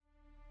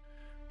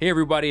Hey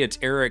everybody, it's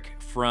Eric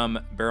from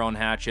Barrel and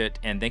Hatchet,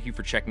 and thank you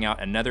for checking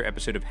out another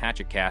episode of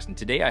Hatchet Cast. And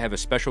today I have a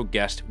special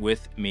guest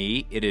with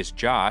me. It is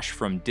Josh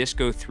from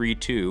Disco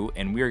 32,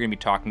 and we are going to be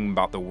talking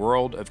about the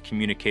world of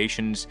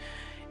communications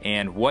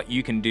and what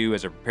you can do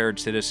as a prepared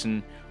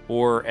citizen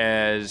or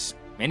as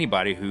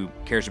anybody who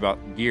cares about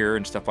gear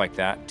and stuff like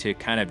that to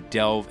kind of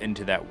delve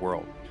into that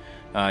world.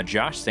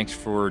 Josh, thanks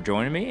for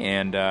joining me,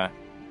 and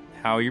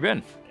how you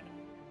been?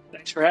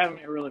 Thanks for having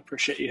me. I really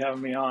appreciate you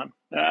having me on.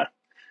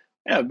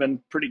 Yeah, I've been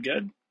pretty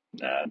good.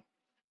 Uh,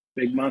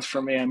 Big month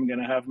for me. I'm going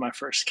to have my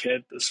first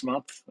kid this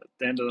month at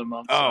the end of the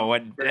month. So Oh, I'm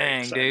what very dang,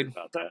 excited dude.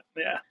 about that.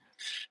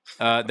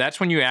 Yeah.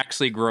 That's when you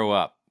actually grow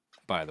up,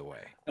 by the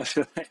way. I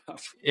feel like I'm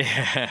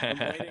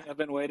Yeah. waiting. I've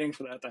been waiting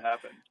for that to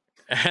happen.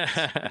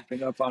 It's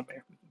creeping up on me.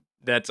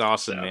 That's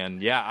awesome, So man.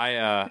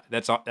 Yeah,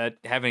 that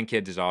having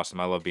kids is awesome.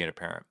 I love being a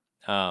parent.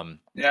 Um,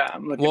 yeah,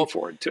 I'm looking well,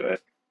 forward to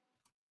it.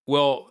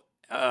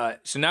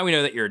 so now we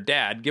know that you're a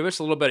dad. Give us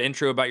a little bit of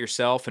intro about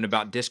yourself and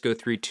about Disco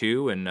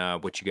 32 and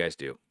what you guys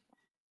do.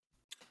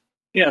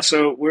 Yeah.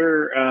 So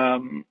we're a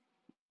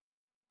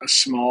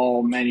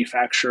small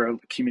manufacturer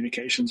of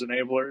communications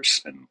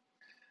enablers, and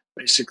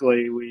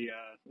basically we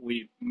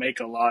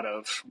make a lot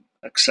of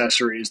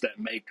accessories that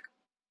make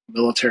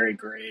military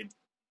grade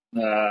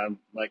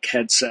like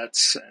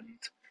headsets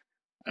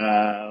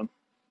and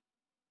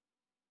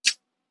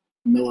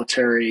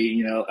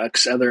military,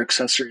 other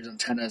accessories,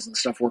 antennas, and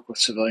stuff. Work with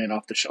civilian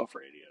off-the-shelf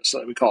radios.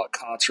 So we call it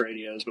COTS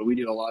radios, but we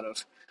do a lot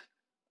of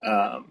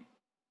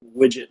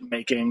widget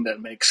making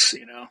that makes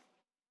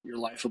your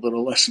life a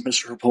little less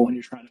miserable when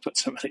you're trying to put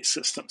some of these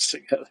systems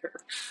together.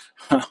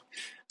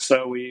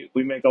 So we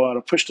make a lot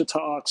of push to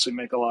talks. We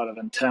make a lot of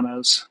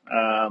antennas.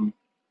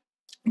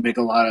 We make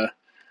a lot of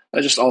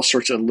just all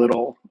sorts of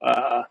little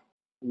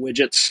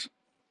widgets.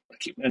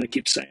 I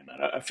keep saying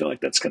that. I feel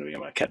like that's going to be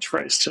my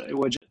catchphrase today.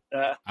 Widget.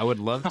 I would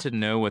love to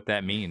know what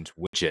that means.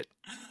 Widget.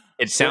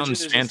 It Widget sounds is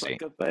just fancy.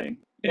 like a thing.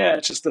 Yeah,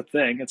 it's just a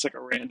thing. It's like a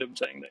random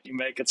thing that you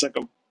make. It's like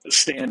a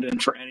stand-in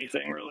for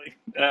anything, really.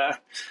 But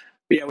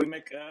yeah, we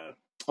make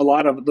a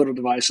lot of little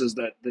devices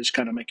that just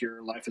kind of make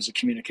your life as a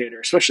communicator,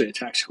 especially a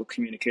tactical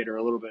communicator,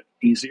 a little bit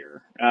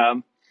easier.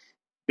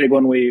 Big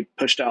one we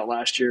pushed out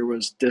last year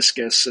was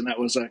Discus, and that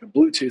was like a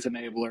Bluetooth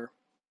enabler,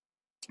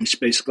 which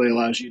basically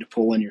allows you to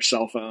pull in your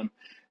cell phone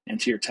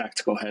into your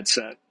tactical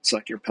headset. It's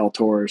like your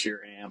Peltors,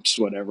 your amps,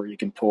 whatever. You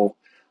can pull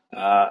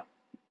uh,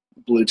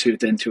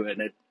 Bluetooth into it,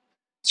 and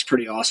it's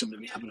pretty awesome to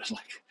be able to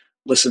like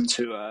listen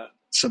to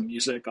some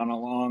music on a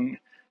long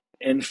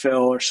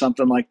infill or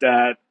something like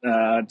that.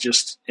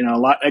 Just a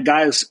lot of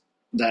guys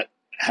that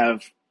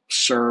have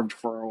served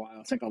for a while.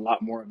 I think a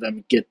lot more of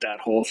them get that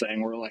whole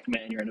thing where like,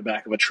 man, you're in the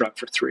back of a truck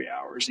for 3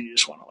 hours and you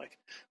just want to like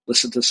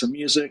listen to some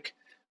music,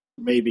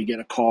 maybe get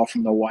a call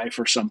from the wife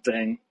or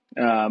something,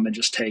 and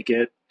just take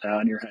it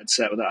on your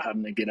headset without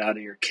having to get out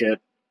of your kit.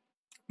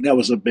 That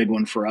was a big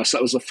one for us.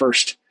 That was the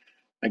first,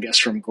 I guess,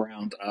 from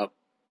ground up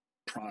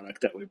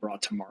product that we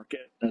brought to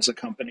market as a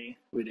company.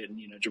 We didn't,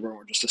 we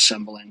weren't just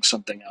assembling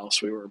something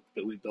else. We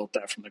built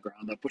that from the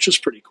ground up, which is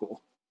pretty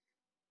cool.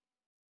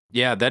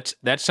 Yeah, that's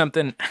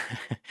something.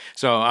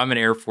 So I'm an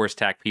Air Force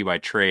TAC-P by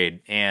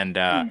trade, and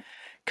Mm.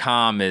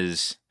 comm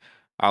is.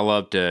 I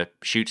love to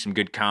shoot some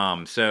good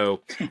comm.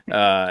 So,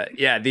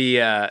 yeah, the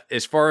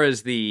as far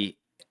as the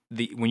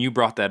when you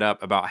brought that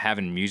up about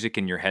having music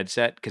in your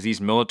headset, because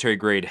these military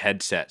grade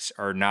headsets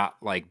are not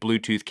like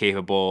Bluetooth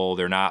capable.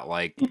 They're not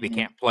like they Mm-mm.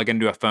 can't plug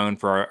into a phone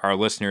for our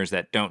listeners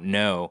that don't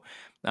know.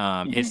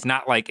 Mm-hmm. It's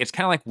not like it's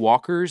kind of like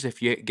walkers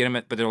if you get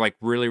them, but they're like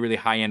really really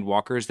high end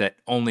walkers that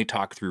only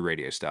talk through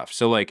radio stuff.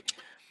 So like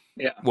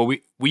Yeah. what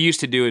we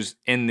used to do is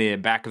in the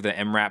back of the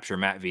MRAPs or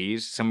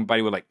MAT-Vs,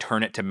 somebody would like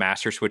turn it to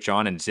master switch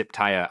on and zip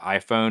tie a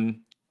iPhone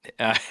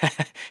uh,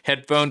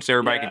 headphone so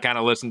everybody could Yeah. kind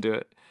of listen to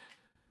it.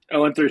 I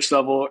went through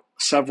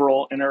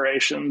several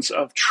iterations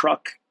of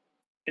truck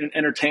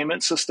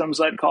entertainment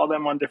systems, I'd call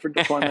them, on different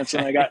deployments,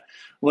 and I got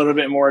a little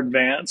bit more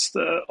advanced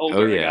the Oh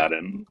older I yeah. got,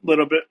 and a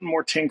little bit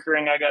more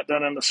tinkering I got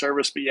done in the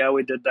service. But yeah,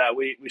 we did that.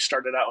 We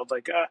started out with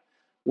like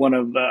one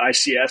of the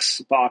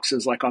ICS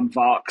boxes, like on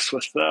Vox,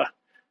 with the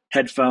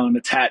headphone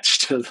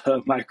attached to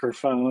the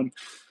microphone,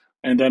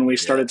 and then we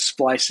Yeah. started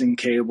splicing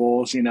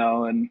cables,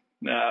 and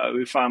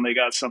we finally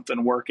got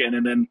something working.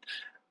 And then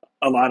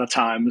a lot of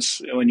times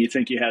when you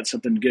think you had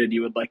something good,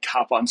 you would like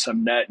hop on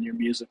some net and your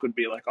music would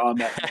be like on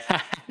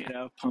that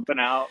net, pumping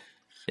out,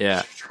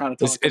 Yeah. trying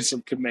to It's talk on it's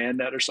some command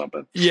net or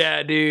something.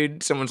 yeah,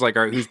 dude. Someone's like,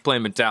 all right, who's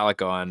playing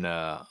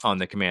Metallica on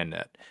the command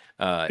net?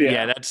 Yeah,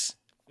 Yeah.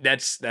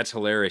 that's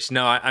hilarious.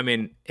 No, I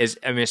mean,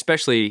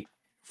 especially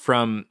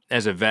from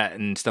as a vet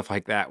and stuff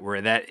like that, where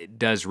that it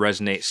does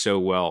resonate so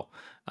well.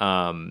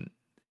 Um,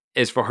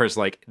 as far as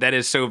like that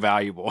is so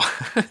valuable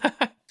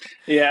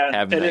Yeah,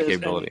 having it that is. And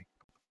capability.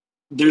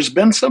 there's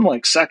been some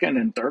like second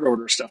and third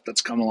order stuff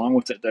that's come along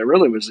with it that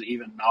really was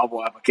even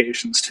novel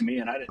applications to me.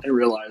 And I didn't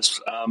realize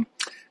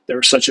there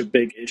was such a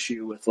big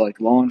issue with like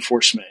law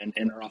enforcement and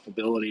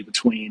interoperability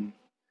between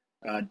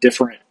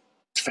different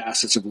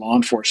facets of law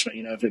enforcement.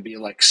 If it be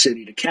like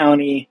city to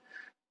county,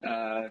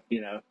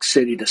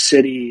 city to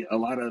city. A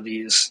lot of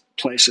these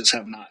places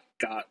have not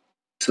got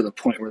to the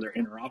point where they're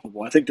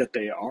interoperable. I think that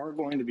they are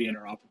going to be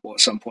interoperable at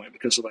some point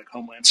because of like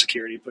Homeland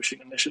Security pushing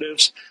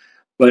initiatives.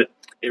 But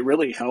it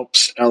really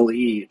helps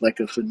LE like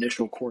with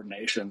initial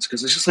coordinations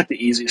because it's just like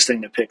the easiest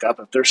thing to pick up.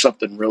 If there's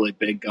something really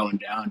big going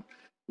down,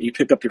 you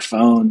pick up your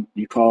phone,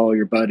 you call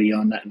your buddy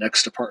on that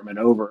next department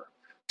over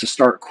to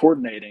start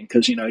coordinating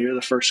because you're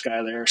the first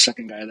guy there,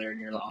 second guy there, and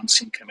you're the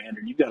on-scene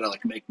commander. You got to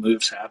like make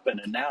moves happen.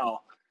 And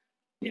now,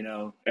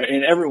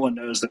 and everyone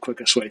knows the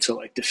quickest way to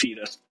like defeat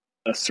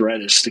a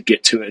threat is to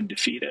get to it and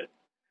defeat it.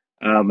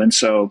 And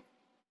so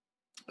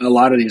a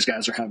lot of these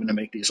guys are having to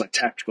make these like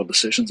tactical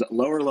decisions at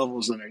lower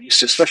levels than they're used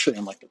to, especially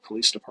in like the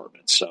police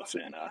department stuff.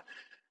 And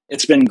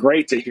it's been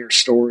great to hear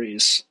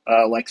stories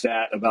like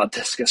that about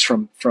Discus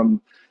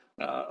from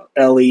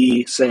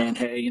LE saying,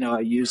 "Hey, I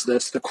use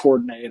this to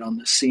coordinate on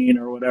the scene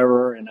or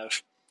whatever." And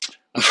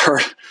I've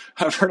heard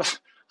I've heard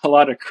a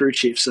lot of crew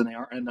chiefs in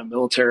the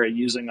military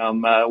using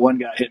them. One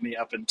guy hit me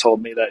up and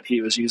told me that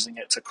he was using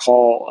it to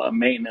call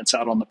maintenance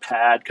out on the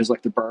pad because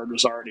like the bird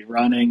was already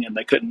running and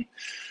they couldn't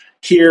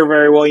hear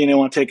very well.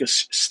 Want to take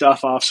his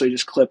stuff off, so he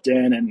just clipped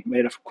in and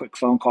made a quick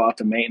phone call out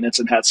to maintenance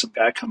and had some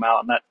guy come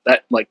out, and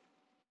that like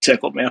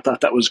tickled me. I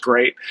thought that was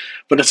great,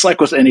 but it's like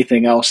with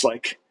anything else,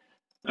 like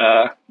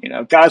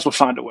guys will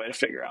find a way to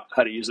figure out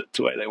how to use it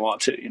the way they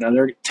want to.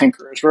 They're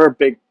tinkerers. We're a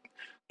big. I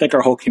think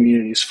our whole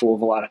community is full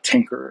of a lot of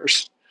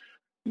tinkerers,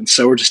 and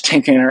so we're just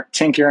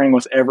tinkering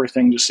with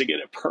everything just to get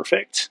it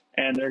perfect.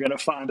 And they're going to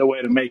find a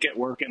way to make it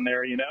work in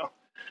their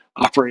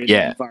operating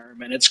Yeah.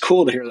 environment. It's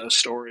cool to hear those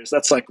stories.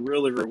 That's like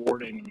really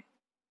rewarding.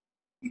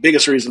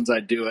 Biggest reasons I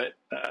do it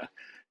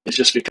is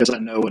just because I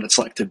know what it's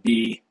like to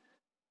be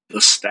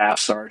the staff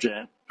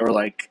sergeant or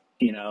like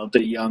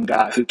the young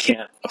guy who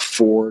can't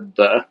afford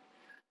the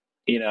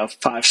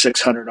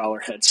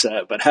 $500-600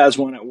 headset but has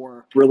one at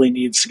work, really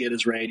needs to get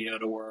his radio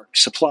to work.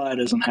 Supply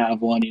doesn't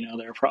have one.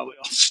 They're probably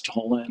all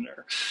stolen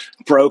or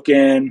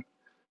broken,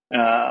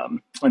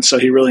 and so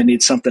he really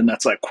needs something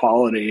that's like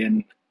quality.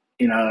 And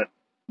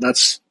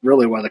that's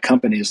really why the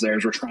company is there,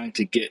 is we're trying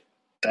to get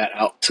that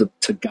out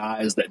to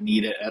guys that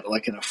need it at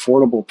like an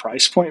affordable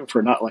price point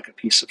for not like a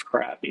piece of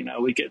crap.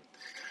 We could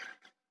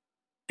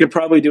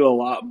probably do a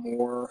lot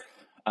more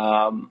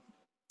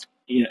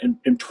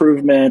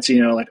improvements,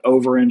 like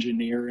over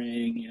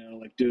engineering,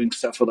 like doing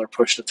stuff with our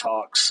push to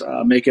talks,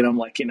 making them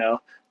like,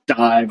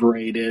 dive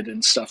rated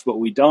and stuff, but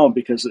we don't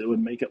because it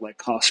would make it like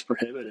cost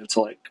prohibitive to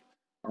like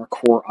our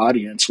core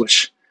audience,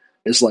 which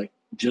is like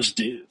just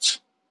dudes.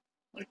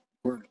 Like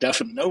we're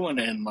definitely no one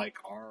in like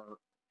our,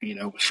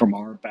 from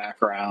our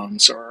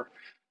backgrounds or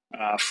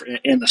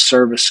in the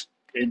service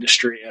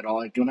industry at all.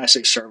 Like when I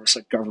say service,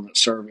 like government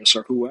service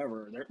or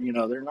whoever,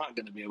 they're not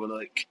going to be able to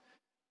like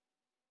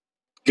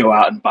go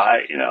out and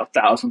buy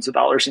thousands of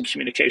dollars in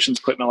communications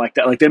equipment like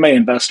that. Like they may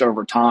invest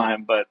over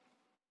time, but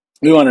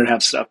we wanted to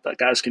have stuff that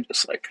guys can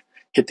just like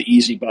hit the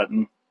easy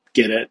button,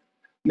 get it,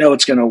 know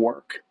it's going to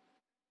work,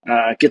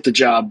 get the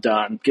job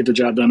done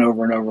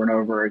over and over and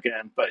over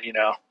again. But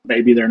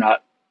maybe they're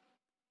not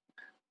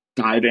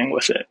diving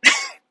with it.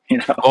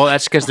 Well,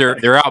 that's because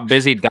they're out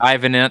busy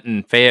diving it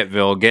in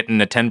Fayetteville,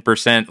 getting a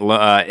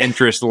 10%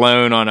 interest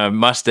loan on a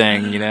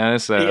Mustang.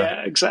 So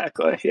Yeah,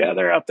 exactly. Yeah,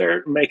 they're out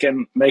there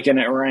making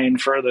it rain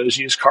for those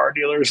used car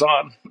dealers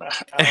out on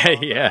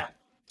yeah.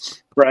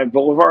 Bragg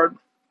Boulevard.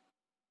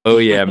 Oh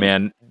yeah,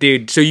 man,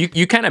 dude. So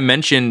you kind of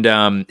mentioned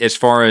as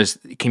far as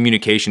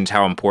communications,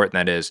 how important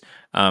that is.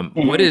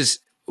 Mm-hmm.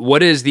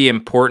 What is the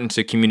importance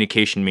of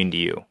communication mean to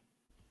you?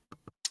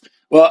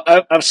 Well,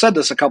 I've said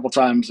this a couple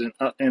times,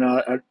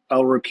 and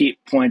I'll repeat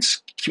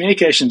points.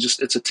 Communication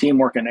it's a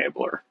teamwork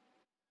enabler.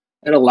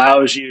 It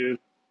allows you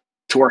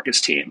to work as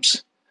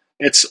teams.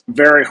 It's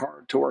very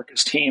hard to work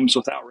as teams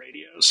without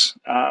radios.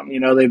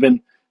 They've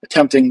been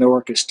attempting to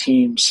work as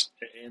teams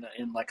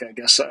in like I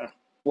guess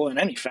in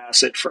any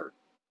facet for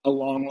a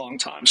long, long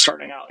time.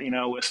 Starting out,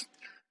 with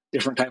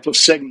different type of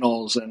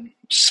signals and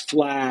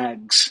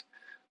flags,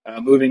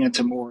 moving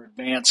into more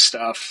advanced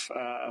stuff.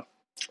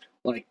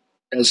 Like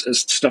as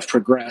stuff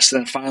progressed,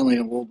 and then finally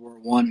in World War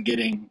One,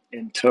 getting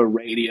into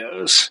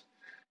radios.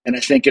 And I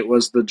think it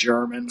was the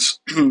Germans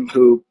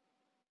who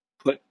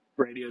put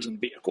radios in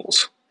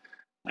vehicles,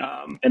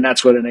 and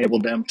that's what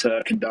enabled them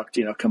to conduct,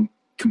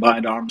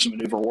 combined arms and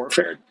maneuver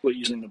warfare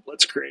using the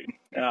Blitzkrieg,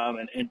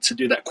 and to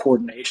do that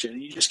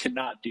coordination. You just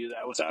cannot do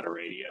that without a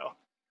radio.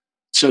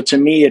 So to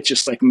me, it's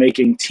just like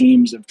making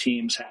teams of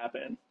teams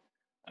happen,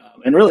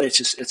 and really,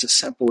 it's as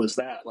simple as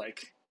that.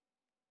 Like,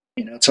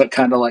 it's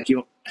kind of like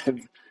you have,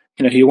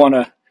 you want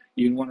to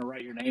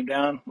write your name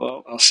down.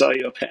 Well, I'll sell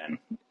you a pen.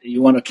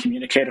 You want to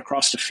communicate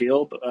across the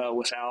field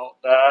without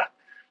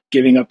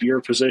giving up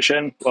your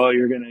position. Well,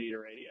 you're going to need a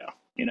radio.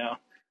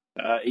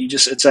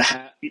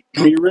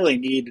 You really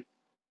need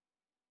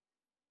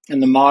in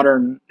the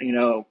modern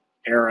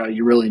era.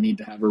 You really need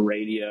to have a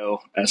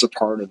radio as a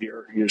part of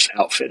your just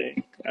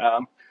outfitting.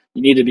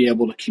 You need to be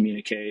able to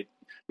communicate.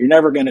 You're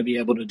never going to be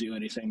able to do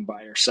anything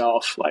by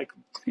yourself. Like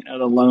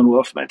the lone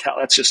wolf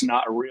mentality. That's just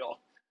not real.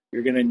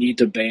 you're going to need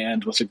to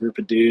band with a group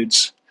of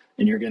dudes,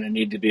 and you're going to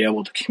need to be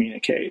able to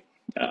communicate.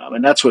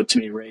 And that's what, to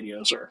me,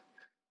 radios are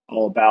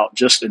all about,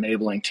 just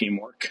enabling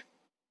teamwork.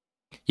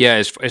 Yeah,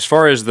 as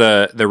far as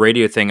the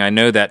radio thing, I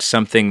know that's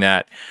something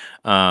that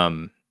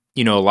a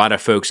lot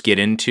of folks get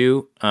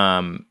into,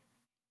 and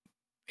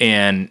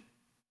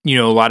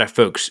a lot of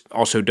folks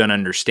also don't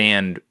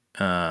understand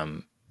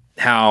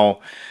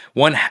how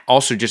one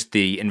also just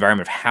the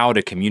environment of how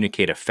to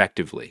communicate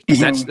effectively,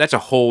 because that's a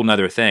whole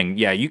nother thing.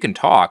 Yeah, you can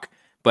talk,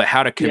 but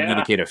how to Yeah.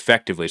 communicate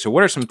effectively. So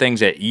what are some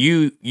things that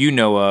you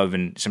know of,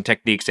 and some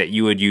techniques that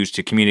you would use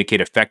to communicate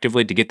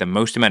effectively to get the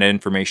most amount of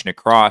information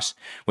across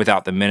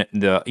without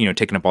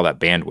taking up all that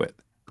bandwidth?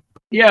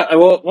 Yeah,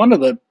 well, one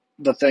of the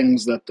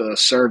things that the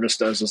service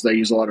does is they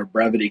use a lot of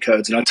brevity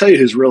codes, and I'll tell you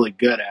who's really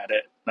good at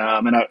it.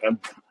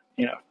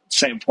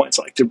 Same points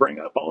I like to bring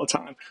up all the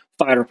time: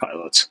 fighter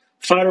pilots.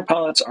 Fighter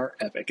pilots are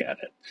epic at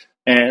it,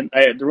 and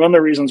one of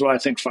the reasons why I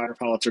think fighter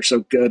pilots are so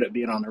good at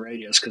being on the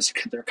radio is because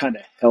they're kind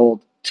of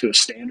held to a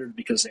standard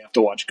because they have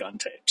to watch gun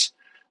tapes.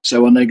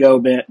 So when they go,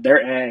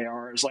 their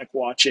AAR is like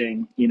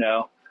watching, and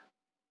I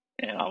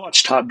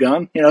watch Top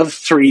Gun,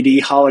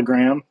 3D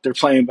hologram. They're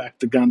playing back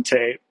the gun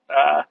tape.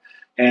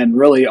 And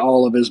really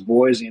all of his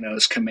boys,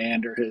 his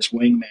commander, his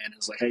wingman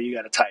is like, hey, you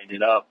got to tighten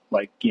it up.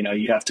 Like,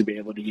 you have to be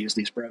able to use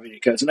these brevity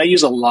codes. And they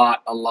use a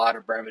lot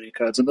of brevity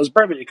codes. And those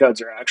brevity codes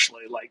are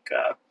actually like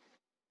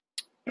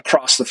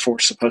across the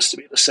force supposed to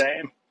be the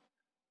same.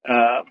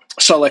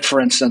 So like, for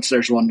instance,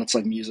 there's one that's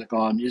like music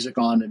on. Music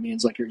on, it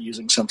means like you're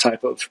using some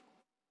type of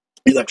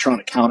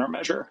electronic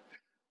countermeasure,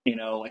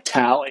 like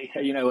tally.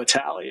 You know what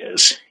tally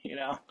is,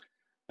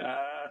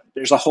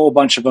 there's a whole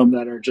bunch of them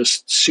that are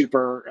just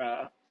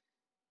super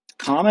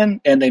common,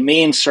 and they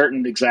mean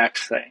certain exact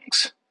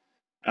things.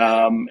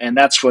 And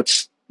that's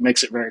what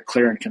makes it very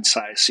clear and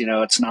concise.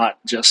 It's not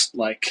just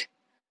like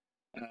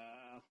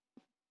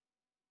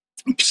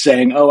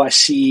saying, "Oh, I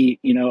see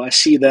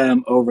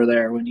them over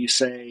there." When you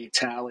say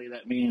tally,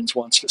 that means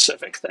one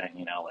specific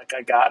thing. Like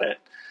I got it.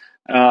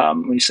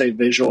 When you say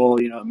visual,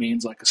 it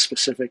means like a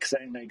specific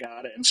thing. They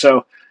got it, and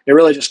so it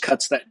really just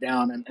cuts that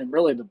down. And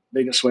really, the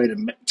biggest way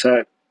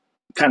to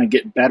kind of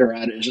get better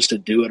at it is just to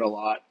do it a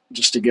lot,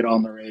 just to get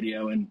on the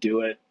radio and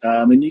do it.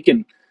 And you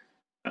can,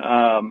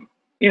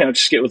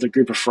 just get with a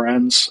group of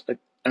friends.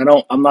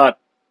 I'm not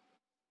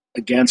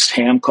against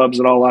ham clubs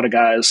at all. A lot of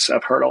guys,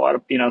 I've heard a lot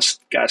of,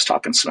 guys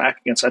talking smack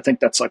against. I think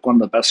that's like one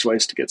of the best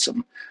ways to get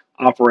some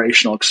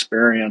operational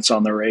experience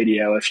on the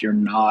radio if you're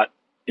not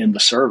in the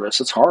service.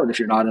 It's hard if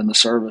you're not in the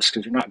service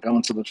because you're not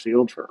going to the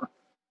field for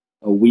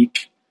a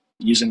week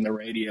using the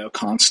radio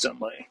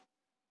constantly.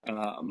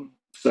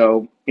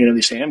 So,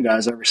 these ham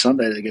guys every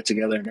Sunday they get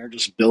together and they're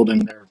just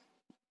building their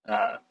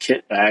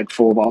kit bag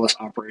full of all this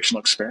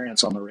operational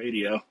experience on the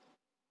radio,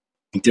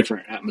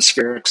 different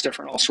atmospherics,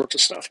 different all sorts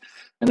of stuff,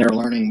 and they're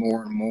learning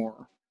more and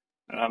more.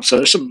 So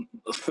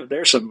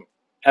there's some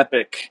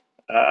epic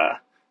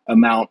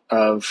amount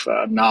of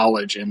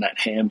knowledge in that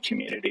ham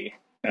community.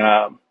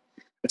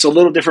 It's a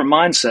little different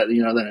mindset,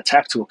 than a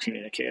tactical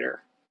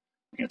communicator.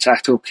 A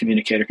tactical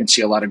communicator can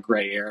see a lot of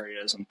gray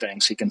areas and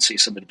things. He can see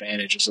some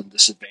advantages and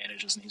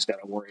disadvantages, and he's got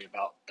to worry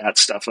about that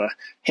stuff. A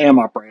ham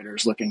operator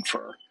is looking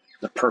for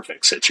the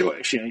perfect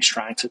situation. He's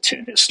trying to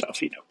tune his stuff,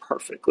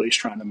 perfectly. He's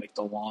trying to make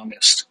the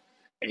longest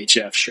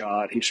HF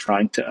shot. He's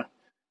trying to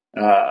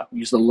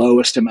use the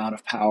lowest amount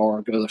of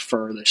power, go the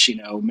furthest,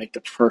 make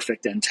the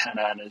perfect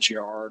antenna in his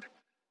yard.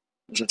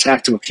 As a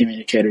tactical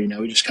communicator,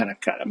 we just kind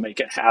of make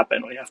it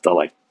happen. We have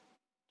to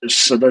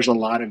there's a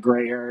lot of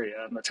gray area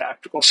on the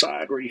tactical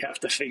side where you have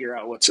to figure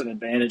out what's an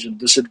advantage and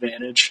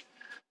disadvantage,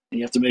 and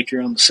you have to make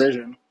your own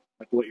decision,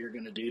 like what you're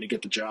going to do to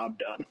get the job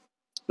done.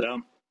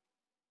 So,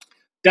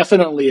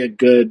 definitely a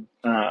good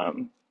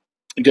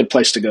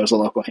place to go is a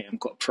local ham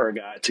club for a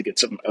guy to get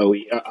some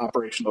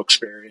operational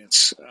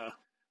experience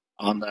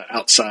on the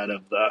outside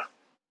of the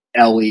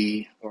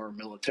LE or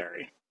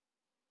military.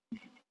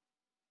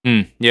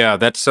 Yeah,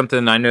 that's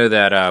something I know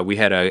that we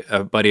had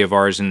a buddy of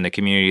ours in the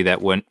community that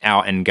went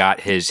out and got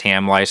his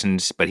ham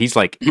license, but he's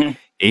like,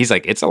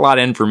 it's a lot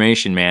of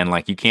information, man.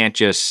 Like you can't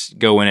just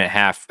go in at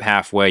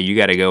halfway. You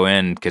got to go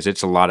in because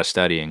it's a lot of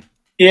studying.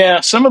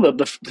 Yeah, some of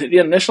the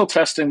initial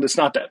testing, that's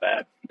not that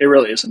bad. It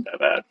really isn't that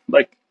bad.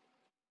 Like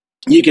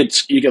you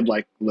could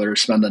like literally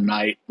spend the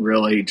night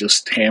really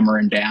just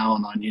hammering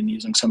down on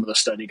using some of the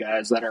study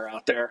guides that are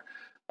out there.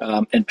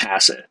 And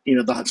pass it.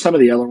 Some of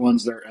the other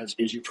ones there, as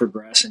you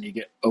progress and you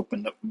get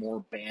opened up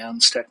more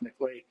bands,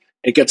 technically,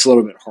 it gets a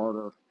little bit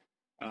harder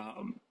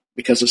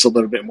because it's a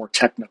little bit more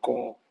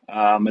technical.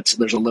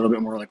 There's a little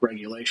bit more like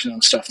regulation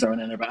and stuff thrown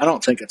in there, but I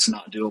don't think it's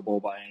not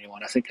doable by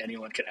anyone. I think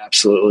anyone can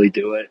absolutely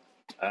do it.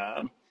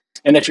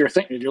 And if you're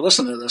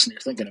listening to this and you're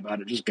thinking about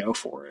it, just go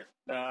for it.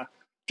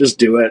 Just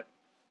do it.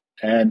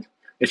 And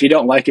if you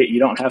don't like it,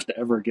 you don't have to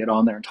ever get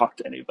on there and talk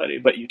to anybody,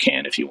 but you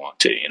can if you want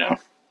to.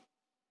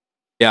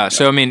 Yeah.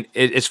 So, I mean,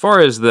 as far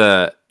as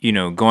the,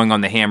 going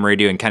on the ham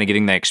radio and kind of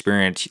getting that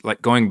experience,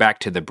 like going back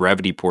to the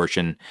brevity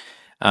portion,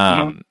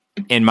 Mhm.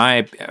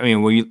 I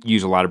mean, we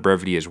use a lot of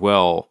brevity as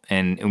well,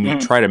 and we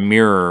Mhm, try to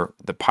mirror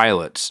the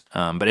pilots.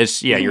 But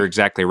it's, yeah, mhm. you're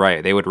exactly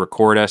right. They would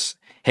record us.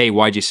 Hey,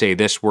 why'd you say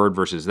this word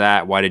versus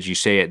that? Why did you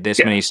say it this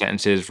Yeah, many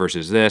sentences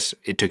versus this?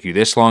 It took you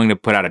this long to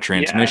put out a yeah,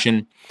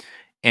 transmission,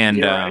 and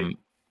you're right.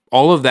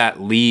 all of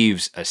that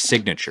leaves a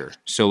signature.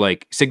 So,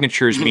 like,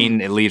 signatures Mhm.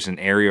 mean it leaves an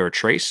area or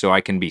trace, so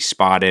I can be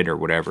spotted or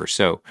whatever.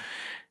 So,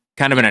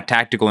 kind of in a Yeah,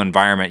 tactical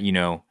environment,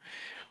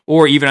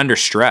 or even under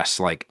stress,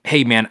 like,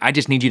 hey man, I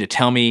just need you to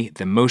tell me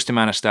the most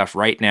amount of stuff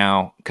right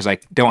now because I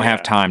don't have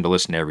yeah. time to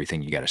listen to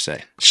everything you got to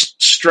say.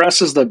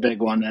 Stress is the big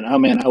one, and I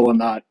mean, I will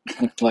not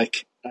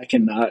like I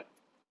cannot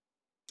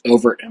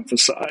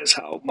overemphasize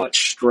how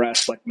much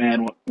stress. Like,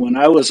 man, when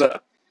I was a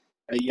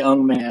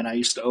young man, I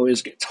used to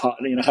always get taught.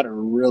 I had a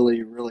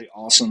really, really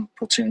awesome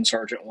platoon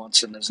sergeant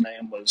once, and his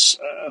name was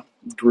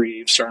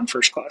Grieve, Sergeant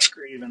First Class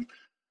Grieve, and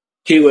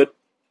he would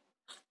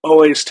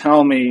always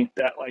tell me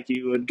that like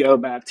you would go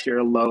back to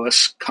your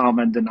lowest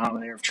common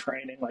denominator of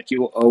training. Like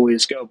you will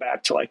always go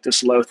back to like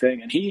this low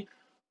thing. And he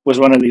was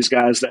one of these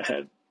guys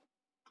that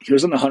he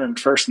was in the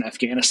 101st in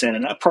Afghanistan,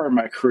 and that part of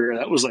my career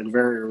that was like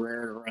very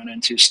rare to run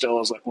into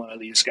still as like one of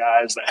these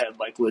guys that had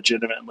like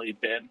legitimately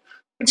been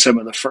in some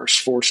of the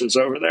first forces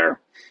over there.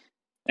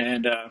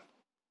 And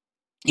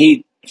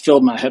he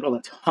filled my head with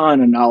a ton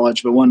of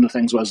knowledge, but one of the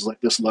things was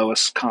like this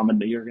lowest common,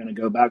 you're going to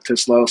go back to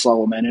this lowest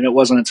level, man. And it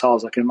wasn't until I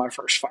was like in my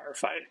first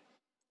firefight,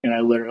 and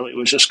I literally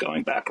was just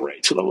going back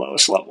right to the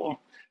lowest level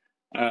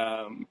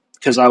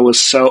because I was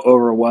so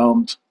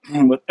overwhelmed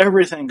with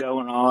everything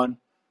going on.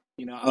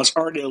 I was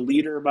already a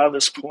leader by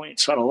this point,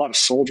 so I had a lot of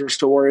soldiers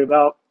to worry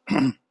about.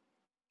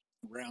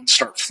 Rounds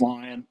start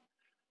flying,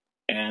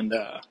 and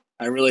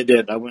I really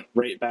did. I went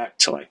right back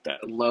to like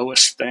that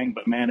lowest thing,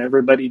 but man,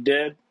 everybody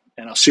did,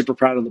 and I was super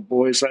proud of the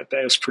boys that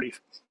day. It was pretty.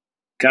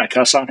 Can I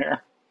cuss on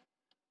here?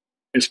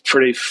 It's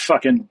pretty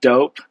fucking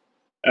dope.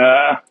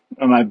 And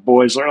my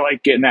boys are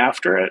like getting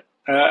after it,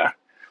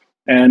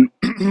 and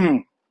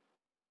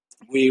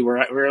we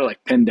were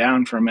like pinned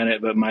down for a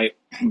minute, but my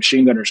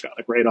machine gunners got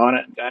like right on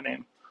it. A guy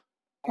named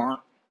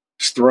Arndt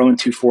just throwing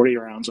 240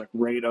 rounds like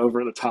right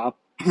over the top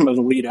of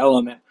the lead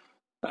element,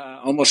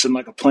 almost in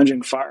like a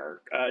plunging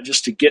fire,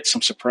 just to get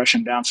some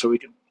suppression down so we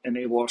could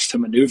enable us to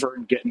maneuver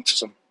and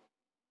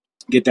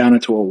get down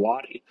into a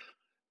wadi.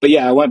 But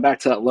yeah, I went back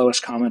to that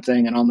lowest common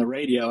thing, and on the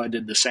radio, I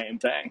did the same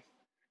thing.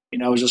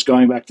 I was just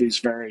going back to these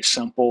very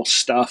simple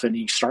stuff, and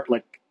you start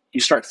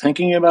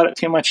thinking about it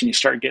too much, and you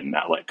start getting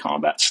that like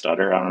combat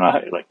stutter. I don't know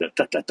how you like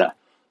that,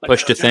 like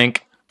Push to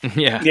think.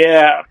 Yeah.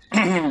 yeah.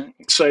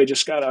 So you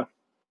just gotta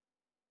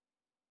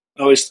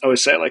always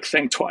say like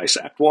think twice,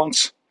 act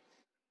once,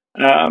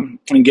 and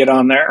get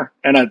on there.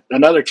 And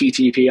another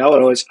TTP,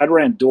 I'd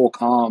ran dual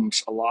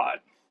comms a lot.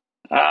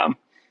 Um,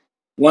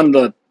 One of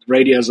the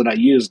radios that I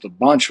used a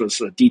bunch was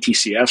the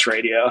DTCS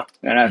radio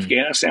in Mm.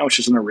 Afghanistan, which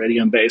is an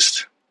Iridium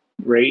based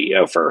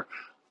radio for.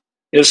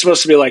 It was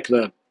supposed to be like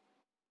the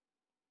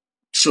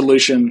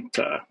solution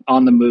to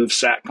on the move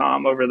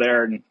satcom over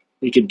there, and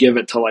we could give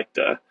it to like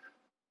the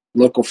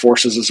local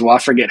forces as well. I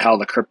forget how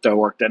the crypto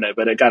worked in it,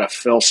 but it got to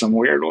fill some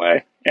weird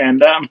way.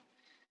 And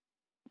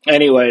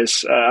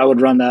anyways, I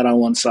would run that on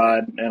one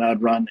side, and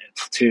I'd run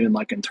platoon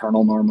like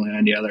internal normally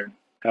on the other.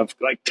 Have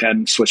like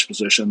 10 switch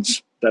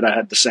positions that I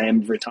had the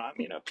same every time.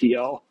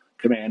 PL,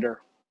 commander,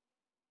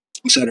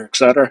 et cetera, et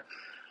cetera.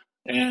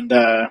 And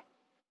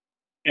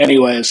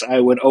anyways, I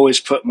would always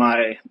put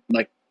my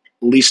like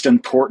least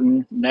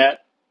important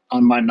net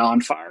on my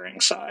non-firing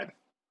side.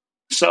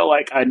 So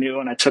like I knew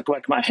when I took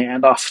like my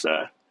hand off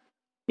the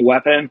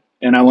weapon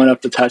and I went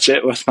up to touch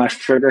it with my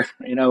trigger,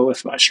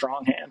 with my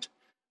strong hand,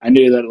 I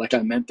knew that like I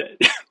meant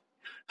it.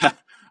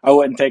 I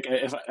wouldn't take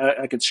it if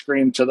I could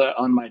scream to the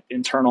on my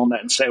internal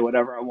net and say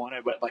whatever I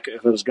wanted, but like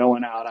if it was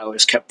going out, I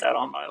always kept that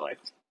on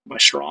my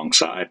strong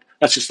side.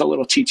 That's just a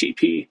little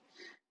TTP,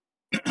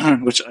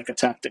 which is like a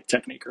tactic,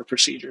 technique, or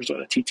procedure is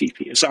what a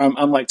TTP is. So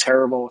I'm like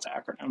terrible with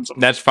acronyms. I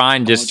That's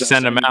fine. Just apologize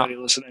send to them out. anybody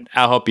listening.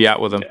 I'll help you out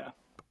with them.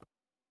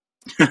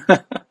 Yeah.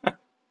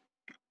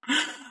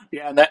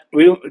 Yeah, that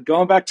we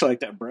going back to like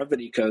that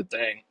brevity code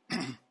thing.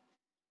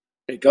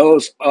 It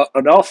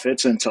all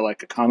fits into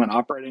like a common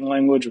operating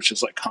language, which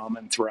is like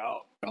common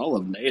throughout all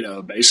of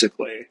NATO,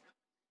 basically.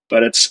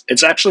 But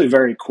it's actually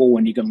very cool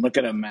when you can look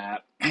at a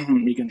map,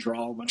 you can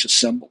draw a bunch of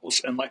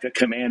symbols, and like a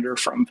commander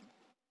from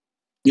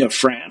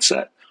France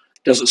that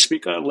doesn't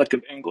speak a lick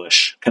of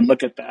English can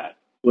look at that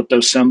with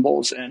those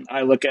symbols, and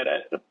I look at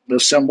it,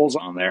 those symbols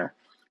on there,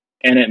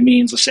 and it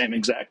means the same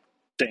exact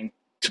thing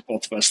to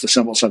both of us. The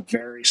symbols have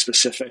very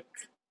specific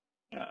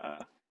uh,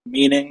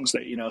 meanings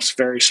that it's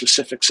very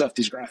specific stuff.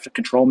 These graphic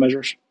control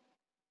measures,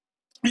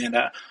 and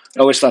I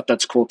always thought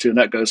that's cool too. And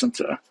that goes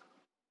into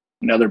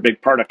another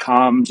big part of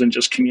comms and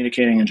just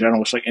communicating in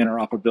general. It's like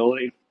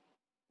interoperability,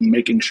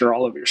 making sure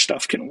all of your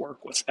stuff can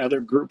work with other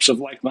groups of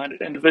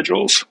like-minded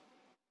individuals.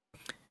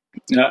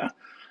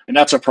 And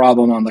that's a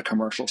problem on the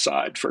commercial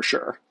side for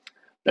sure.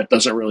 That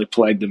doesn't really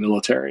plague the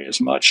military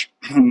as much.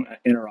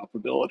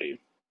 Interoperability,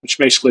 which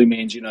basically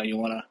means you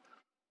want to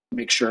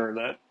make sure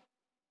that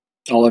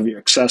all of your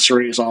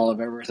accessories, all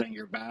of everything,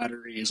 your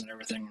batteries and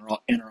everything are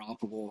all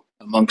interoperable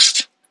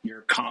amongst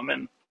your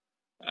common,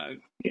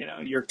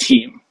 your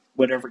team,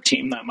 whatever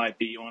team that might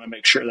be. You want to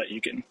make sure that you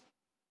can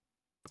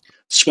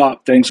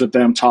swap things with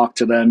them, talk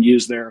to them,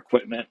 use their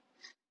equipment.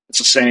 It's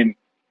the same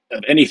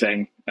of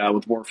anything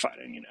with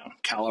warfighting,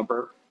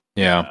 caliber,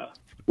 Yeah.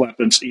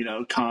 weapons,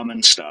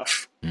 common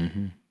stuff.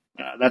 Mm-hmm.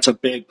 That's a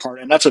big part,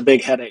 and that's a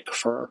big headache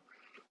for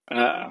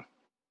uh,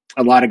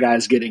 a lot of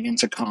guys getting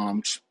into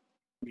comms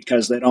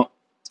because they don't.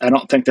 I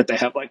don't think that they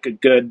have like a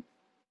good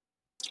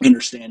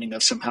understanding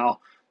of somehow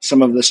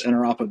some of this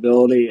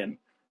interoperability. And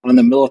on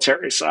the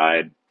military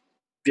side,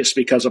 just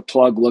because a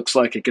plug looks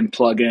like it can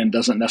plug in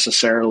doesn't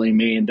necessarily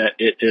mean that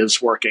it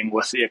is working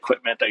with the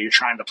equipment that you're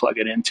trying to plug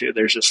it into.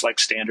 There's just like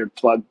standard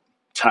plug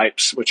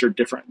types, which are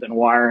different than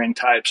wiring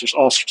types. There's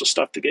all sorts of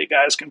stuff to get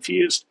guys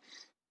confused.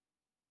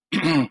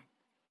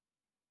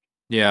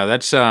 Yeah,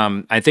 that's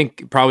I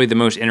think probably the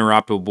most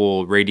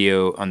interoperable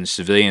radio on the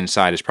civilian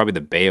side is probably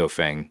the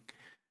Baofeng.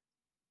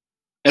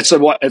 It's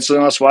the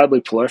most widely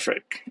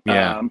prolific.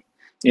 Yeah.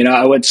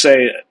 I would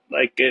say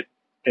like it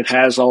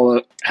has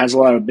has a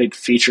lot of big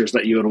features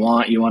that you would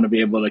want. You want to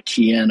be able to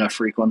key in a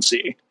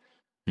frequency.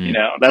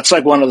 That's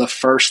like one of the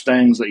first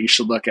things that you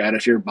should look at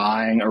if you're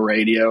buying a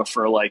radio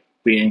for like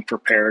being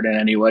prepared in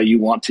any way. You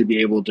want to be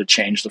able to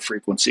change the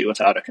frequency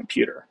without a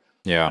computer.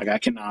 Yeah. Like I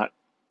cannot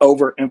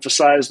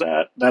overemphasize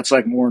that. That's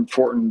like more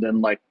important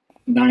than like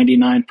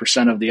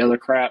 99% of the other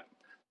crap.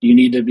 You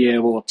need to be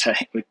able to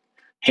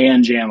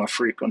hand jam a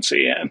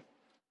frequency in.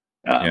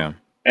 Yeah.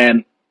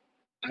 And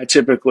I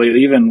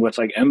typically, even with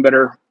like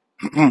Embedder,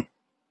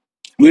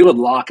 we would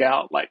lock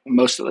out like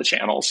most of the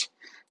channels.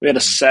 We had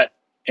a set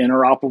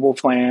interoperable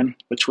plan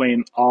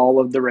between all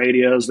of the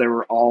radios. They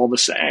were all the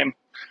same.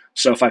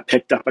 So if I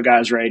picked up a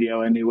guy's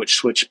radio, I knew which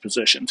switch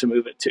position to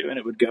move it to, and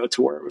it would go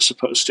to where it was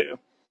supposed to.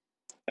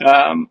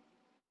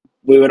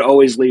 We would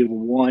always leave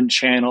one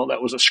channel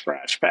that was a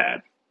scratch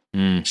pad.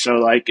 So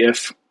like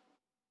if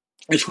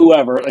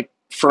whoever, like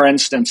for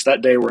instance,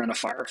 that day we're in a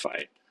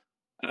firefight,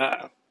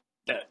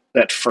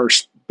 that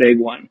first big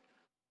one,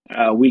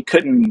 we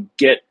couldn't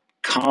get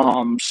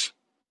comms.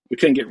 We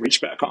couldn't get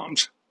reachback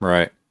comms.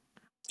 Right.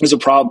 It was a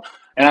problem.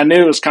 And I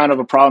knew it was kind of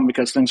a problem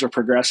because things were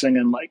progressing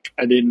and like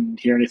I didn't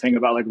hear anything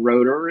about like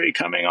rotary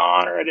coming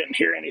on or I didn't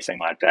hear anything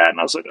like that. And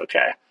I was like,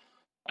 okay.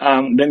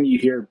 Then you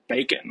hear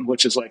BACN,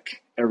 which is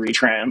like a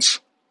retrans.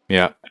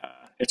 Yeah.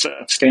 It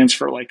stands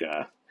for like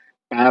a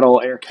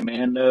battle air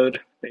command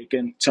node,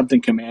 BACN,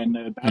 something command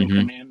node, battle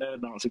command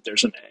node. I don't think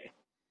there's an A.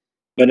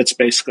 But it's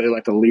basically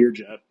like a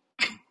Learjet.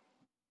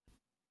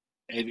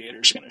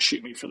 Aviator's going to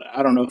shoot me for that.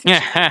 I don't know if it's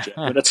a Learjet,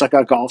 but it's like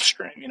a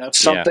Gulfstream. It's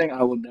something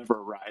I will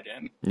never ride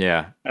in.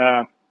 Yeah.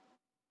 A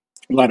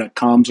lot of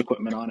comms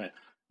equipment on it.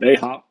 They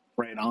hop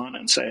right on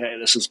and say, hey,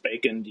 this is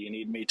BACN. Do you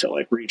need me to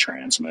like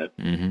retransmit?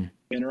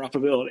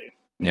 Interoperability.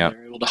 Yeah.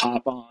 They're able to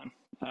hop on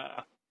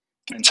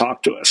and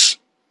talk to us.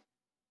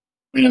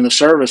 And in the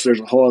service, there's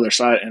a whole other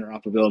side of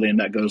interoperability,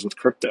 and that goes with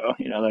crypto.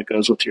 That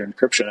goes with your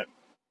encryption.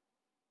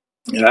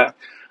 Yeah.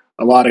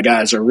 A lot of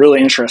guys are really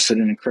interested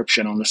in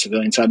encryption on the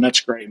civilian side, and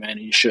that's great, man.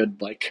 You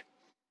should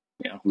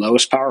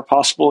lowest power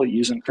possible,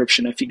 use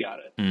encryption if you got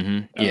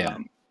it. Yeah.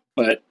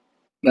 But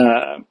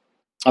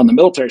on the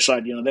military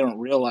side, they don't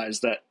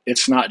realize that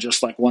it's not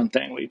just like one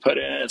thing we put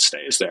in and it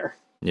stays there.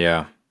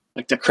 Yeah.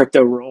 Like the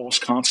crypto rolls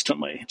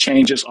constantly,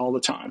 changes all the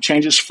time,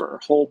 changes for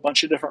a whole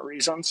bunch of different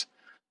reasons.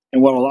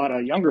 And what a lot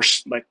of younger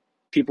like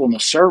people in the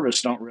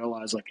service don't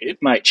realize, like it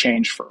might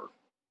change for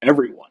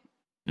everyone.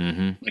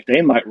 Like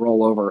they might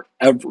roll over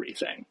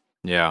everything.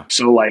 Yeah.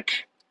 So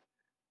like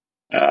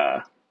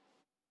an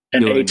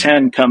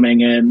A10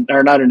 coming in,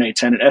 or not an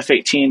A10, an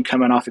F-18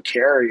 coming off a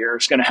carrier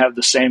is going to have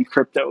the same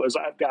crypto as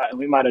I've got, and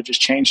we might have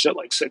just changed it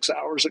like 6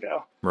 hours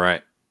ago.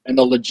 Right. And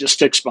the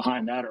logistics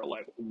behind that are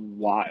like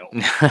wild.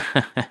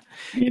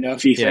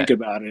 If you think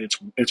about it,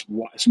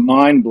 it's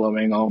mind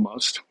blowing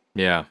almost.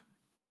 Yeah.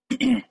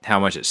 How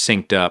much it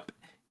synced up.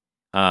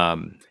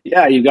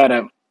 Yeah, you got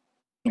to.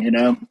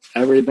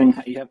 Everything,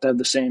 you have to have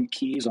the same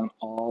keys on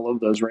all of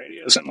those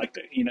radios. And like,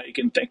 you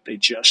can think they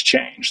just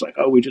changed. Like,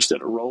 oh, we just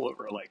did a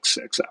rollover like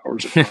 6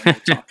 hours ago.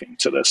 Talking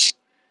to this,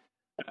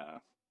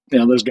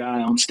 this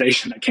guy on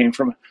station that came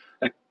from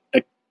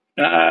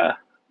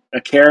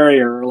a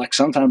carrier. Like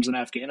sometimes in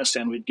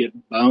Afghanistan, we'd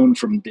get bone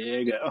from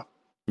Diego.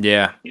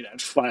 Yeah.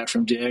 Fly it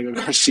from Diego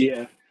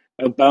Garcia.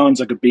 A bone's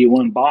like a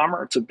B-1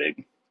 bomber. It's a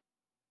big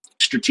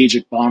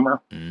strategic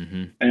bomber.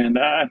 And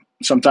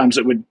sometimes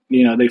it would,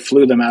 they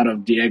flew them out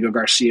of Diego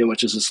Garcia,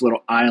 which is this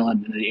little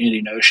island in the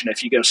Indian Ocean.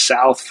 If you go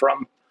south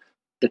from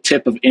the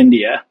tip of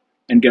India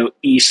and go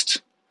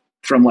east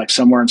from like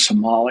somewhere in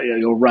Somalia,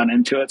 you'll run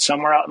into it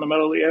somewhere out in the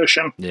middle of the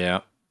ocean.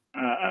 Yeah.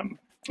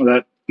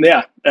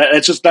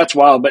 That's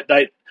wild. But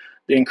the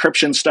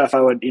encryption stuff, I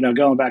would,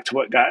 going back to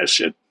what guys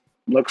should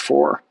look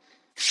for.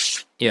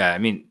 Yeah. I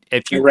mean,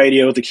 if you a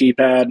radio with a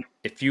keypad,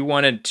 if you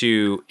wanted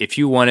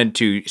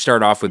to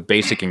start off with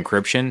basic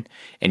encryption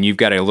and you've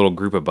got a little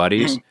group of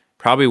buddies,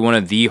 probably one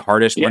of the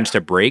hardest ones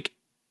to break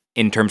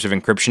in terms of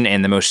encryption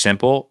and the most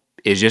simple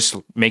just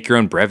make your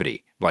own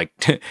brevity, like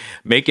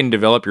make and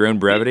develop your own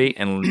brevity,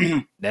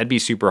 and that'd be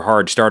super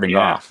hard starting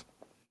Yeah. off.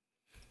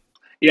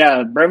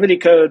 Yeah. Brevity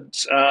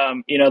codes,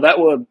 that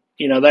would,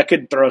 that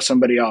could throw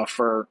somebody off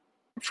for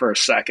a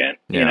second,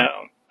 Yeah.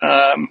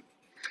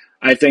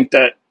 I think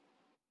that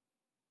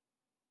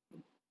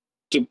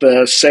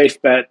the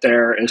safe bet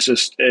there is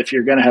just if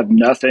you're going to have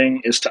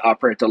nothing, is to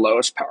operate the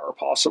lowest power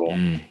possible.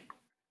 Mm.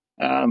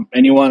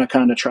 And you want to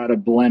kind of try to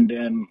blend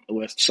in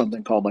with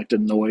something called like the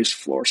noise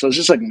floor. So it's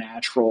just like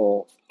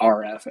natural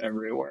RF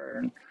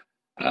everywhere.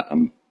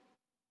 And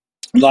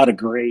a lot of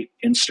great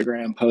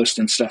Instagram posts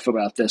and stuff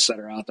about this that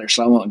are out there.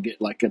 So I won't get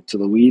like into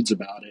the weeds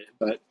about it,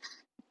 but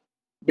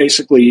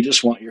basically you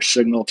just want your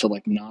signal to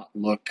like not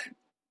look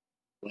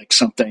like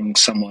something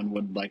someone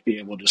would like be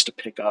able just to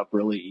pick up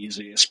really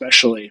easy,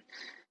 especially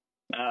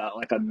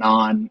like a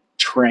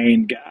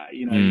non-trained guy.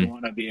 You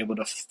want to be able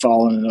to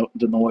fall in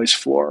the noise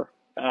floor.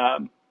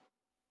 And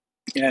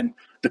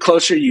the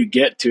closer you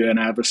get to an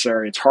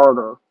adversary, it's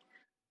harder.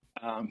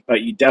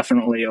 But you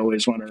definitely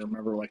always want to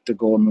remember like the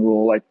golden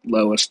rule, like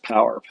lowest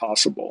power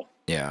possible.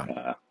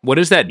 Yeah. What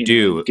does that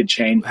do? You could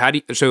change.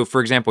 So for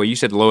example, you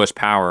said lowest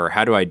power.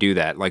 How do I do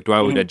that? Like, do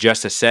I would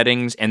adjust the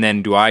settings, and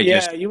then do I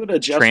just You would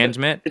adjust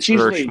transmit It's for a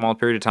usually small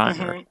period of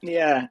time?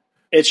 yeah.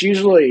 It's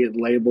usually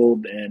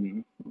labeled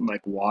in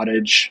like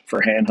wattage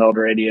for handheld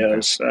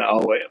radios,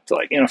 all the way up to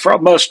like for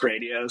most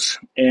radios,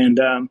 and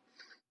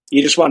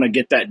you just want to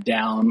get that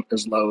down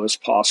as low as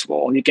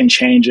possible. You can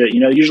change it.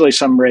 Usually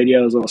some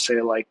radios will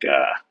say like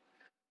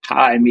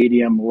high,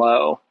 medium,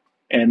 low,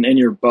 and in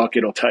your book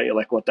it'll tell you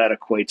like what that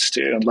equates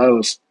to. And low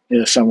is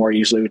somewhere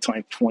usually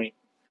between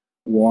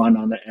 0.1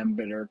 on the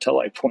emitter to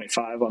like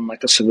 0.5 on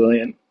like a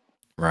civilian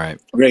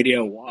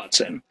radio watts,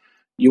 and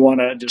you want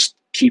to just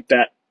keep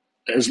that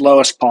as low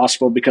as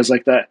possible because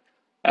like that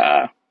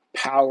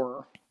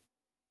power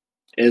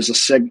is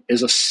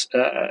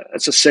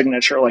it's a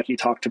signature, like you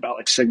talked about,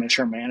 like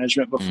signature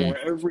management before.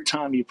 Every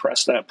time you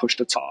press that push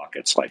to talk,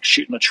 it's like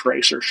shooting a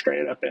tracer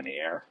straight up in the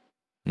air,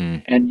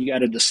 and you got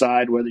to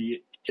decide whether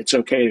it's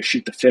okay to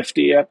shoot the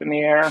 50 up in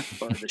the air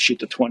or to shoot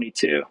the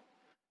 22.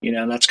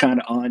 That's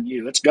kind of on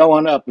you. It's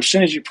going up as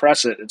soon as you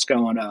press it. It's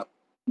going up.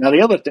 Now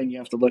the other thing you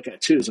have to look at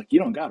too is like you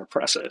don't got to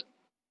press it.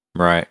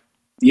 Right.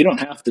 You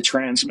don't have to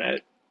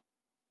transmit.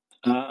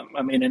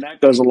 And that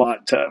goes a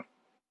lot to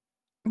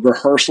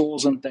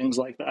rehearsals and things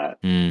like that.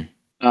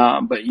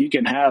 But you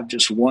can have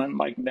just one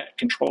like net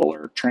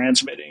controller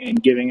transmitting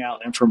and giving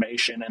out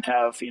information, and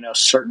have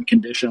certain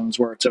conditions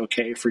where it's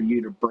okay for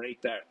you to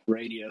break that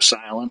radio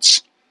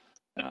silence,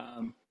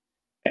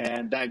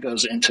 and that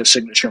goes into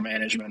signature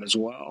management as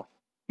well.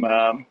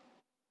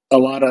 A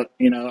lot of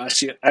I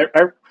see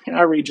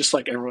I read just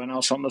like everyone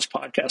else on this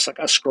podcast. Like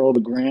I scroll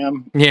the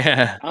gram.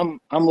 Yeah. I'm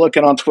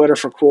looking on Twitter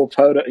for cool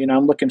photo.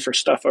 I'm looking for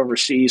stuff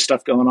overseas,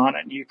 stuff going on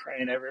in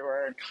Ukraine,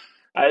 everywhere. And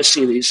I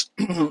see these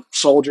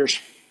soldiers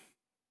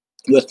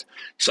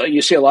so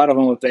you see a lot of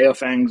them with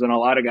Baofangs, and a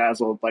lot of guys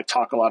will like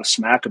talk a lot of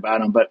smack about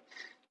them. But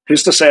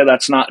who's to say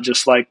that's not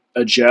just like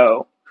a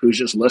Joe who's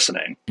just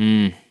listening?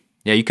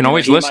 Yeah, you can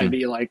always listen. Might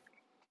be like,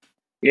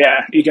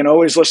 yeah, you can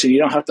always listen. You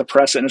don't have to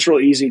press it. And it's real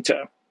easy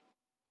to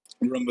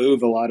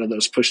remove a lot of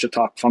those push to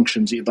talk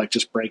functions. You'd like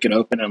just break it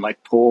open and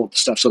like pull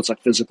stuff, so it's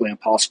like physically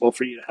impossible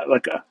for you to have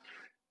like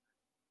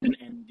an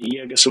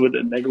ND, I guess, with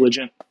a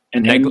negligent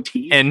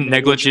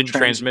negligent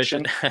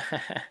transmission.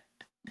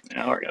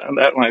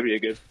 That might be a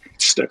good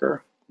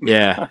sticker.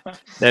 Yeah,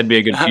 that'd be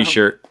a good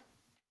T-shirt.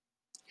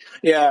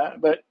 Yeah,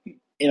 but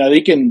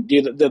you can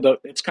do the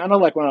it's kind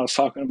of like when I was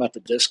talking about the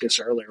discus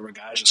earlier, where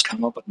guys just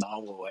come up with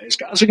novel ways.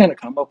 Guys are going to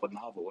come up with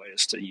novel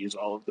ways to use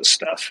all of this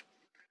stuff,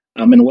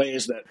 in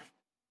ways that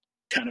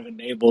kind of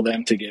enable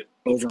them to get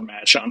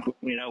overmatched on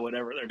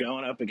whatever they're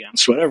going up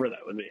against, whatever that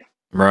would be.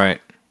 Right.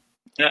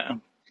 Yeah,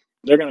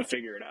 they're going to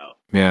figure it out.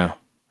 Yeah.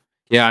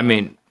 I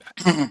mean,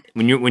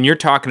 when you're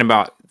talking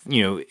about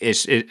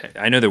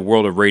I know the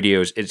world of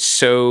radios. It's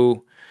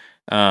so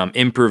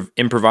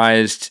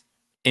improvised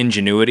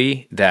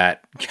ingenuity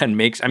that can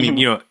makes. I mean,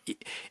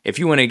 if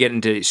you want to get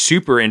into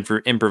super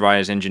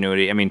improvised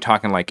ingenuity, I mean,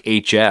 talking like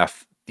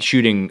HF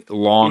shooting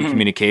long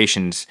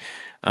communications.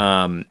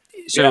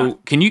 So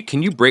can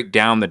you break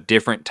down the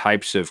different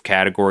types of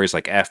categories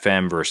like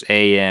FM versus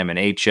AM and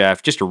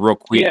HF? Just a real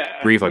quick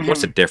brief, like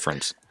what's the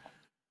difference?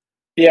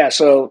 Yeah,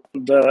 so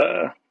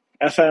the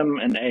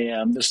FM and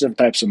AM, there's different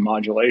types of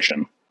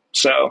modulation.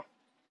 So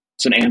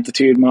it's an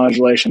amplitude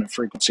modulation and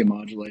frequency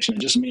modulation.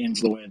 It just means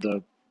the way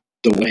the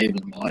wave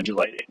is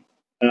modulating.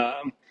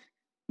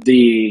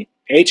 The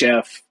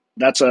HF,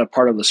 that's a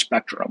part of the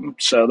spectrum.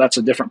 So that's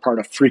a different part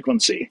of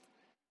frequency.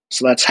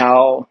 So that's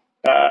how,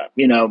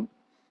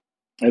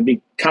 it'd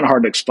be kind of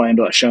hard to explain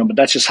to a show, but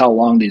that's just how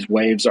long these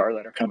waves are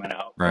that are coming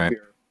out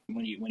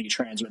when you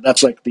transmit.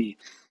 That's like the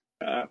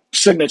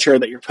signature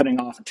that you're putting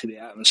off into the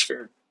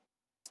atmosphere,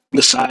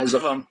 the size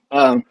of them.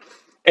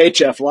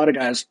 HF, a lot of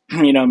guys,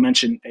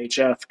 mention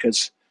HF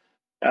because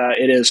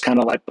it is kind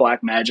of like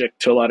black magic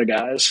to a lot of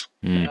guys.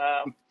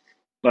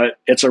 but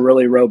it's a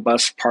really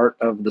robust part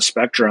of the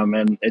spectrum,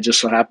 and it just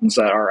so happens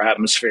that our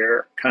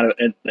atmosphere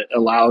it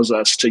allows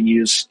us to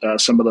use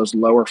some of those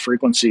lower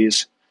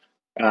frequencies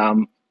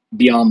um,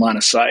 beyond line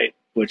of sight,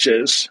 which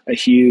is a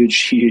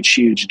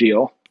huge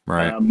deal.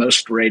 Right.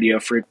 Most radio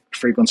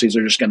frequencies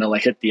are just going to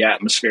like hit the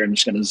atmosphere and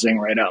just going to zing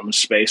right out into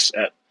space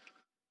at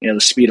the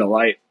speed of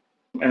light.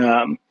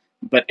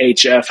 But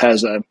HF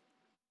has uh,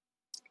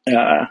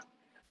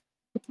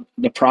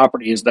 the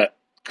properties that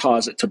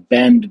cause it to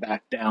bend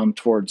back down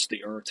towards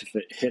the Earth if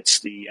it hits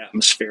the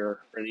atmosphere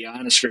or the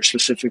ionosphere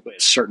specifically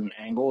at certain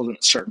angles and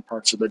at certain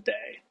parts of the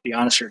day. The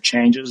ionosphere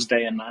changes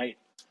day and night.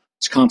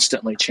 It's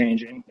constantly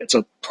changing. It's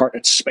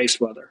space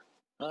weather,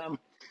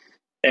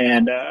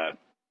 and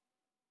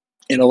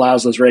it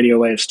allows those radio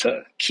waves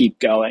to keep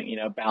going,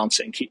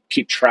 bouncing,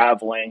 keep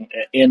traveling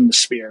in the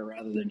sphere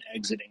rather than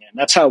exiting it. And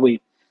that's how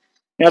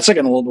it's like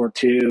in World War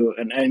II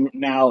and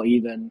now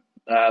even,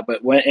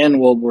 but when in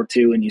World War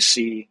II, and you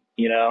see,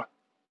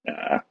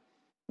 a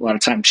lot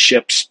of times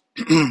ships,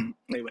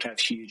 they would have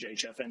huge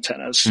HF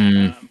antennas.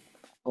 Mm.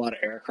 A lot of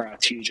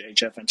aircraft, huge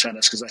HF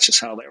antennas, because that's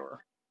just how they were.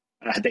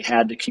 They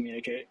had to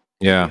communicate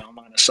Yeah. beyond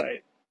line of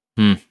sight.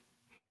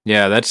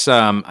 Yeah, that's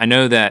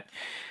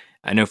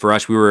I know for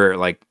us, we were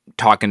like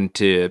talking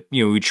to,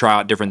 we try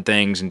out different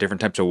things and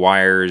different types of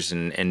wires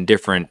and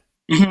different,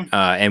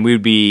 and we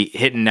would be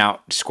hitting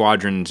out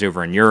squadrons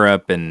over in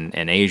Europe and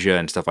Asia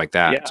and stuff like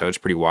that. Yeah. So it's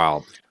pretty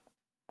wild.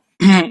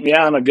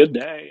 Yeah, on a good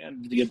day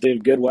and you get the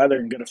good weather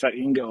and good effect,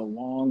 you can go a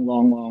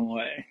long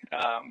way.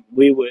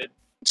 We would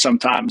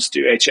sometimes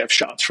do HF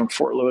shots from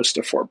Fort Lewis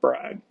to Fort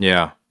Bragg.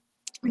 Yeah.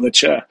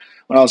 Which when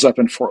I was up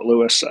in Fort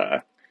Lewis,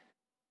 I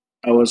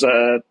was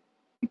a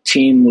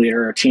team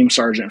leader, a team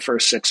sergeant for a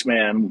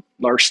 6-man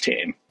LARS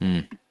team.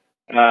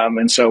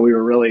 And so we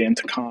were really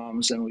into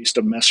comms, and we used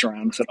to mess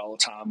around with it all the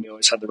time. We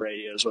always had the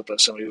radios with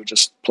us, and we would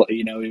just play,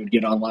 we would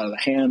get on a lot of the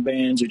hand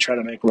bands. We'd try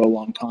to make real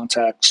long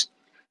contacts.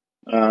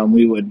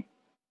 We would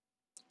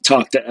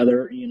talk to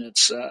other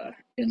units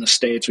in the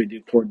States. We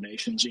do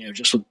coordinations,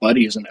 just with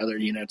buddies and other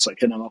units, like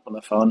hitting them up on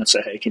the phone and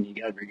say, hey, can you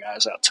get your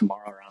guys out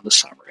tomorrow around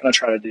this time? We're going to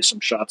try to do some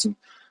shots and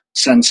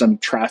send some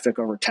traffic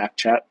over TAC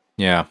chat.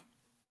 Yeah.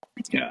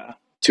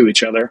 To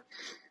each other.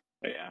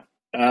 But yeah.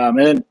 And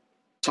then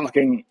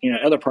talking,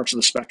 other parts of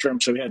the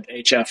spectrum. So we had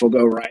HF will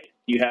go right.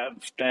 You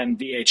have then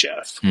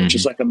VHF, which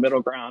is like a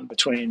middle ground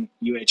between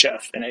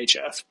UHF and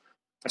HF.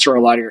 That's where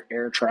a lot of your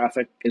air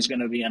traffic is going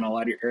to be and a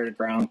lot of your air to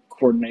ground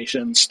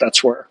coordinations.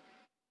 That's where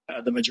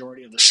the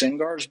majority of the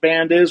SINGAR's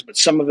band is, but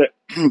some of it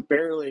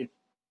barely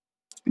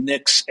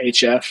nicks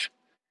HF.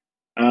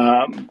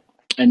 And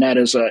that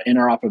is an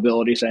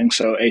interoperability thing.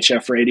 So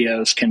HF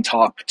radios can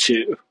talk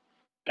to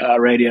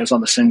radios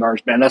on the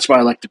SINGAR's band. That's why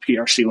I like the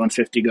PRC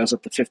 150 goes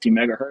up to 50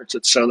 megahertz.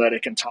 It's so that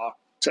it can talk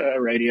to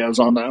radios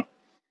on the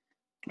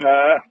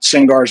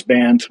SINGAR's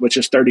band, which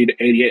is 30 to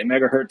 88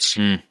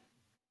 megahertz.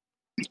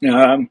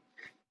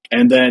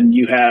 And then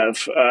you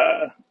have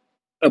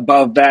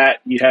above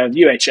that, you have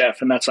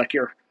UHF, and that's like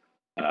your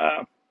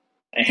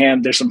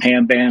there's some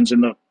hand bands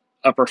in the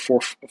upper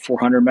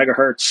 400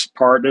 megahertz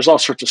part. There's all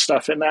sorts of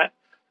stuff in that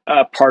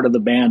part of the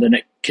band, and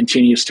it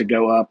continues to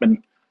go up.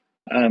 And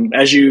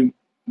as you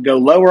go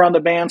lower on the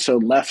band, so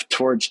left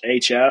towards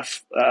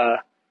HF,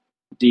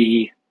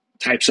 the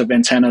types of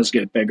antennas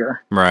get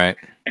bigger. Right.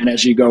 And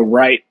as you go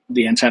right,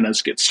 the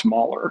antennas get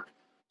smaller.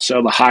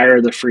 So the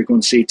higher the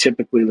frequency,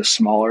 typically the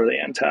smaller the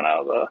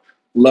antenna. The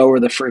lower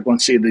the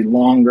frequency, the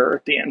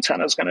longer the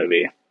antenna is going to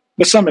be.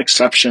 With some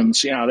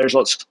exceptions,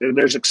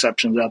 there's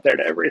exceptions out there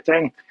to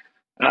everything,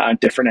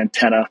 different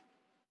antenna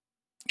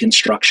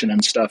construction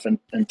and stuff and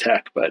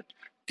tech. But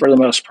for the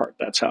most part,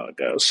 that's how it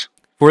goes.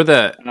 For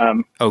the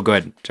go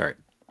ahead. Sorry.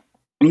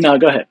 No,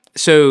 go ahead.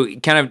 So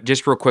kind of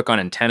just real quick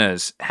on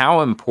antennas, how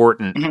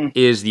important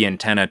is the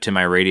antenna to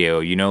my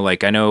radio?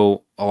 I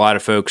know a lot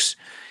of folks,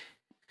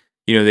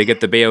 they get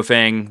the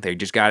Baofeng, they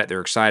just got it,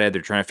 they're excited,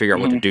 they're trying to figure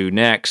out what to do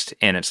next.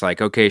 And it's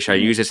like, okay, should I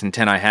use this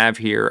antenna I have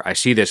here? I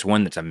see this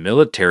one that's a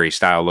military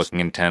style looking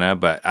antenna,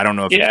 but I don't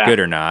know if it's good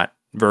or not,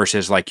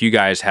 versus like you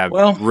guys have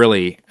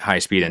really high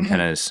speed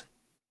antennas.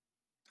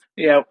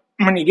 Yeah.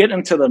 When you get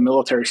into the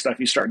military stuff,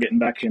 you start getting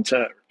back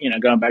into,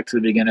 going back to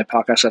the beginning of the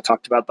podcast, I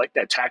talked about like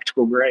that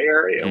tactical gray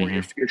area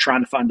where you're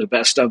trying to find the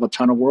best of a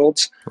ton of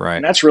worlds. Right.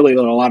 And that's really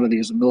what a lot of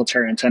these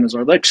military antennas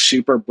are, like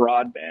super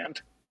broadband.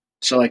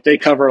 So like they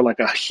cover like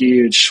a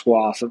huge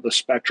swath of the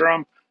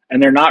spectrum,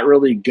 and they're not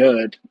really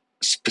good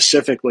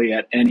specifically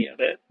at any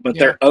of it, but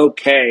they're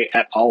okay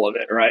at all of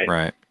it. Right.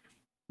 Right.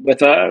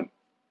 With like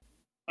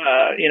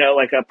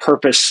a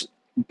purpose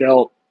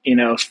built,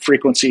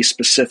 frequency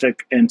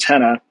specific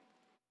antenna,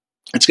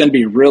 it's going to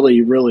be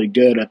really, really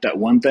good at that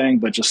one thing,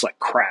 but just like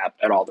crap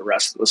at all the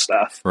rest of the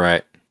stuff.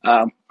 Right.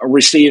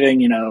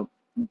 Receiving,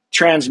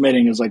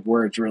 transmitting is like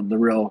where the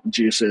real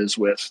juice is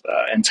with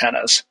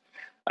antennas.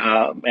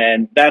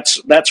 And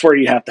that's where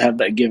you have to have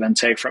that give and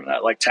take from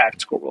that like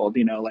tactical world,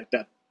 like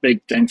that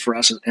big thing for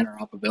us is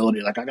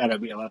interoperability. Like I got to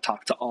be able to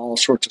talk to all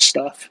sorts of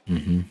stuff.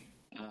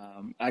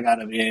 I got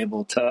to be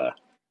able to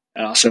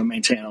also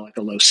maintain like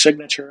a low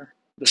signature,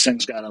 this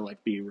thing's got to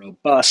like be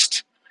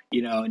robust,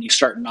 and you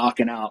start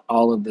knocking out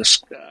all of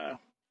this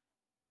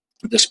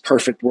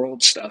perfect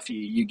world stuff,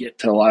 you get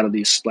to a lot of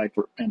these like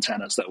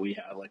antennas that we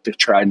have, like the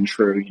tried and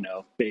true,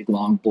 big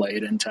long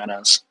blade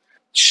antennas,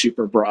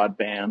 super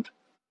broadband.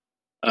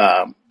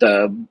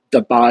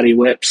 The body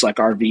whips like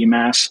RV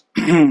mass.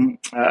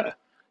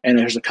 And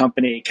there's a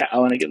company, I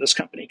want to give this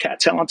company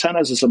Cattail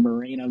Antennas. Is a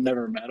Marine. I've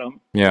never met him,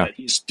 Yeah. but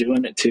he's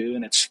doing it too,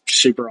 and it's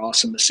super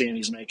awesome to see him.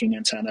 He's making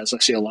antennas. I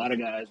see a lot of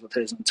guys with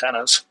his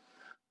antennas.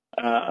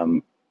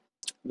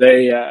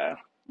 They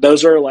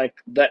those are like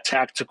that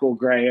tactical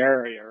gray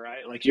area,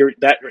 right? Like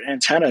that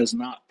antenna is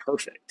not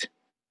perfect,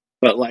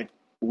 but like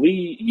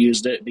we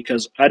used it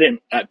because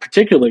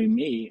particularly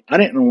me, I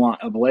didn't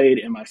want a blade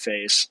in my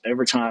face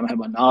every time I had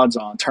my nods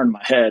on, turn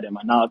my head, and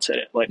my nods hit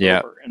it like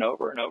over and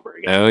over and over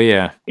again. Oh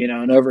yeah.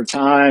 And over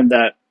time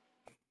that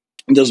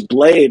those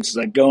blades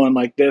that going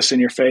like this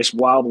in your face,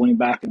 wobbling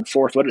back and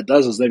forth, what it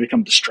does is they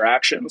become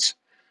distractions.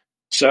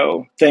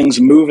 So things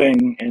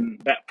moving in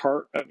that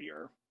part of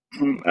your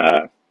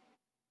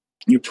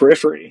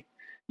periphery,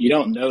 you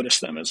don't notice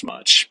them as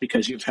much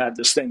because you've had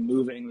this thing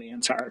moving the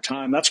entire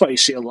time. That's why you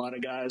see a lot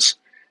of guys,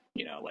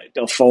 like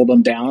they'll fold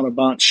them down a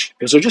bunch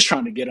because they're just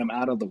trying to get them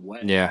out of the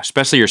way. Yeah,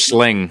 especially your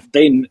sling.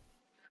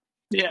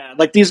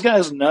 Like these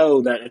guys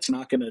know that it's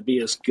not going to be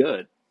as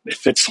good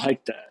if it's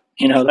like that.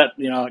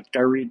 I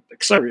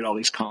read all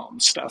these column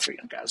stuff.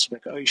 Guys are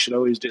like, oh, you should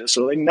always do this.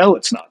 So they know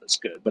it's not as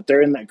good, but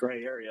they're in that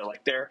gray area.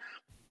 Like they're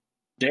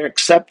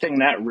accepting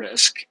that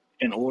risk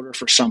in order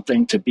for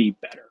something to be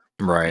better.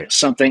 Right.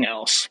 Something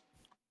else.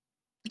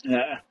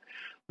 But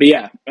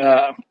yeah,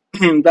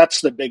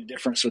 that's the big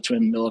difference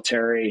between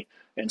military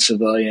and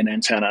civilian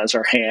antennas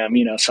or ham.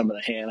 Some of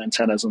the ham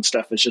antennas and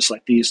stuff is just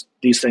like these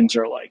things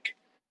are like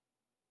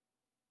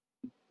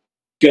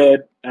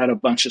good at a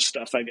bunch of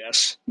stuff, I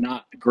guess,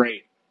 not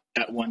great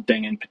at one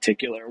thing in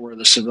particular, where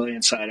the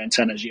civilian side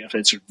antennas,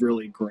 it's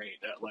really great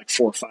at like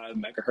 4 or 5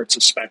 megahertz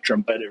of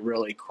spectrum, but it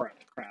really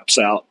craps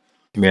out.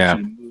 Yeah. If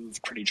you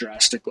move pretty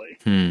drastically.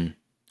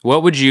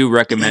 What would you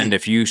recommend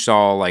if you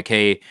saw like,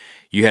 hey,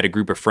 you had a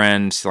group of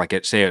friends, like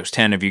say it was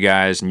 10 of you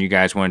guys, and you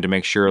guys wanted to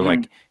make sure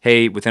like,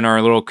 hey, within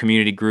our little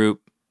community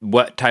group,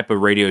 what type of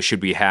radio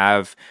should we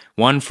have?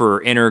 One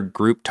for inner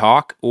group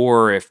talk,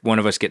 or if one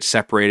of us gets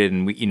separated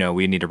and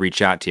we need to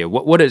reach out to you.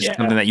 What is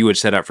something that you would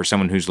set up for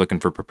someone who's looking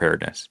for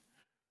preparedness?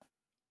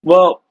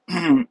 Well,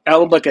 I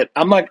would look at,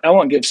 I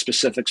won't give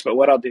specifics, but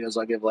what I'll do is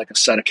I'll give like a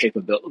set of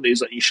capabilities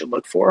that you should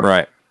look for.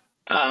 Right.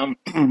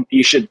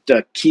 You should,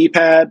 the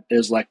keypad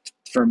is like,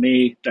 for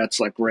me, that's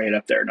like right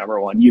up there. Number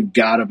one, you've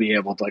got to be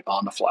able to like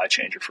on the fly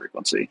change your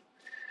frequency.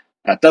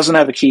 It doesn't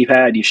have a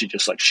keypad, you should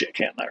just like shit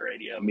can that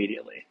radio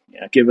immediately.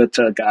 Give it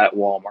to a guy at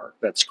Walmart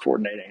that's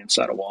coordinating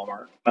inside of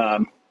Walmart.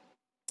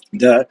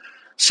 The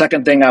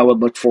second thing I would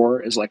look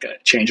for is like a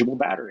changeable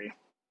battery.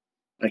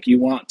 Like you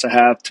want to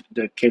have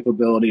the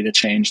capability to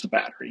change the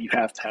battery. You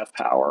have to have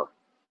power.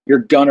 You're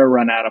gonna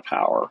run out of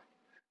power.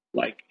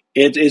 Like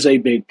it is a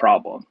big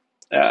problem.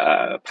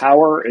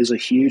 Power is a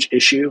huge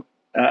issue.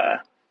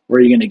 Where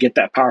you're going to get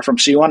that power from.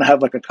 So you want to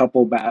have like a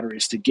couple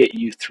batteries to get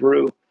you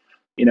through,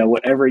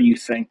 whatever you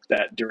think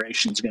that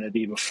duration is going to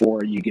be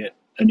before you get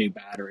a new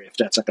battery. If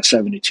that's like a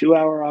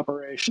 72-hour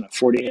operation, a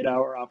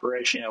 48-hour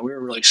operation, we were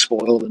really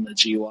spoiled in the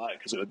GY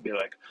because it would be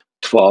like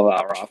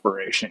 12-hour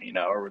operation,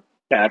 or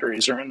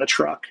batteries are in the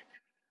truck.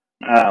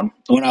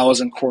 When I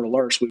was in Coeur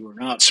d'Alene, we were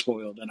not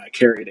spoiled, and I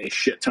carried a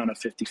shit ton of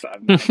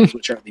 55 minis,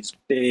 which are these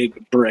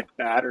big brick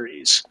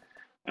batteries.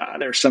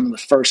 They're some of the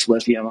first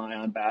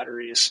lithium-ion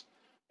batteries.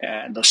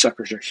 And those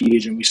suckers are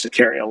huge, and we used to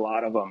carry a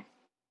lot of them.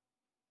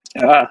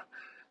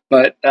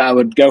 But I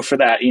would go for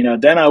that,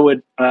 Then I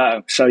would,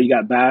 so you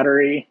got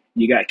battery,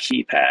 you got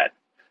keypad.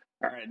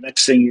 All right,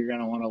 next thing you're going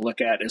to want to look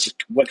at is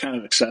what kind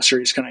of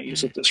accessories can I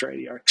use with this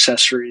radio? Are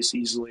accessories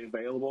easily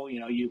available?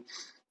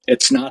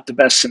 It's not the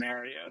best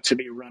scenario to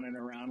be running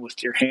around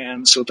with your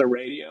hands with a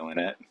radio in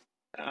it.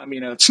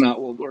 It's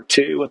not World War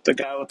II with the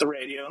guy with the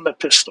radio and the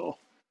pistol,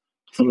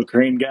 the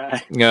green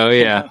guy. Oh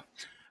yeah.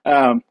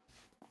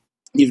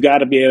 You've got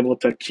to be able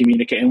to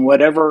communicate, and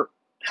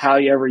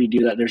however you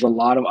do that, there's a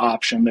lot of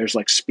option. There's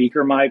like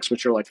speaker mics,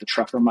 which are like the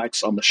trucker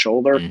mics on the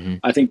shoulder.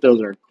 I think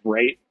those are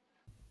great.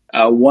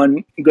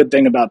 One good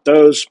thing about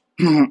those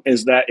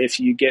is that if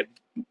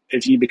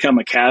you become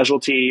a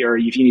casualty, or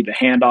if you need to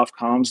hand off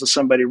comms to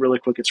somebody really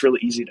quick, it's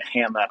really easy to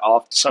hand that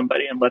off to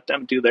somebody and let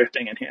them do their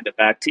thing and hand it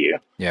back to you.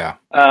 Yeah.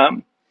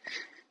 I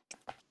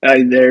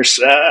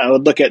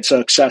would look at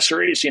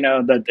accessories,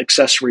 the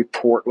accessory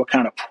port. What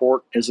kind of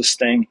port is this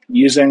thing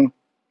using?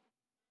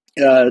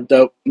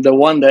 The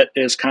one that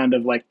is kind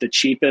of like the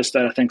cheapest,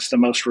 that I think is the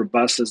most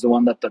robust, is the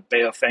one that the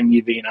Baofeng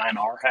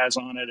UV9R has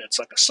on it. It's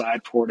like a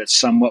side port. It's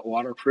somewhat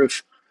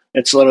waterproof.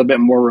 It's a little bit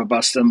more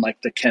robust than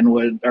like the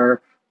Kenwood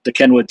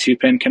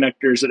 2-pin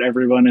connectors that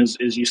everyone is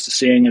used to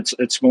seeing.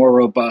 It's more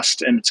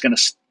robust, and it's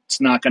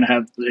not gonna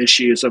have the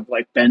issues of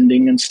like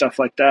bending and stuff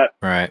like that.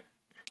 Right.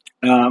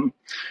 And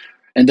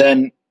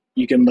then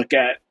you can look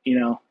at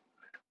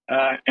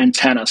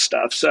antenna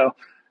stuff. So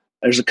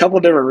there's a couple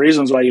different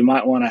reasons why you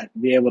might want to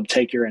be able to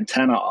take your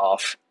antenna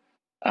off.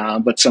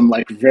 But some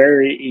like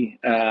very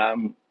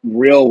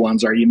real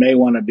ones are you may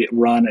want to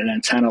run an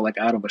antenna like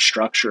out of a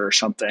structure or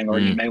something, or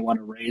you Mm, may want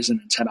to raise an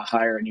antenna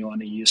higher and you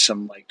want to use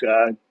some like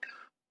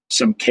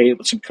some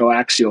cable, some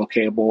coaxial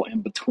cable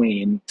in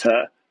between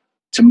to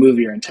move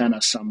your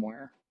antenna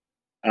somewhere.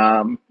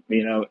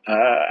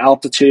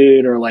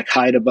 Altitude or like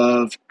height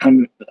above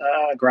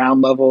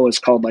ground level is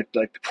called like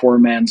the poor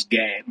man's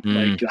game. Like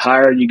mm, the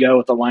higher you go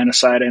with the line of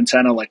sight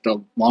antenna, like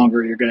the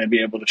longer you're going to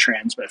be able to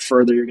transmit,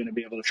 further you're going to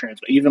be able to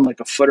transmit. Even like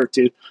a foot or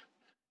two,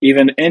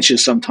 even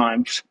inches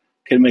sometimes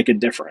can make a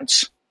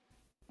difference.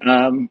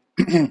 Um,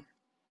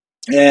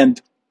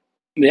 and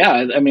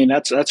yeah, I mean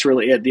that's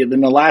really it.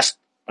 Then the last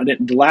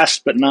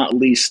but not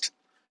least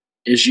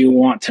is you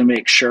want to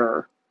make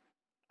sure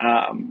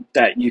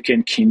that you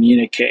can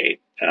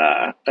communicate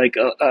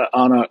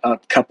on a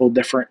couple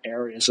different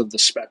areas of the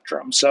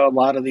spectrum. So a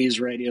lot of these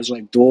radios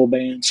like dual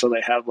band, so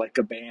they have like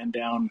a band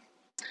down.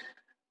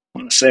 I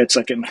want to say it's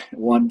like in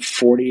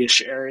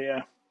 140-ish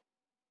area.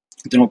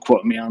 Don't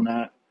quote me on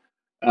that.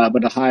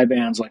 But the high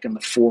band's like in the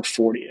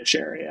 440-ish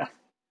area,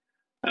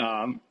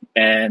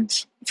 and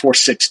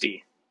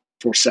 460,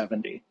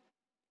 470.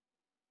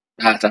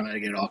 I thought I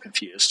get it all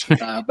confused,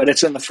 but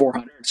it's in the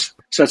 400s.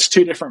 So it's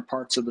two different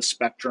parts of the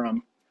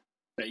spectrum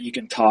that you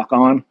can talk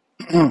on.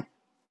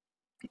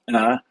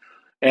 uh,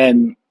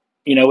 and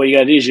what you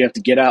got to do is you have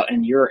to get out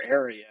in your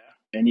area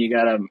and you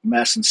got to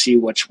mess and see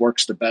which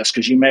works the best,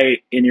 because you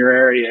may in your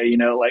area,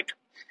 like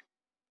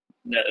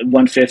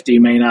 150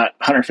 may not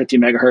 150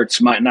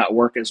 megahertz might not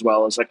work as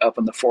well as like up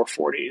in the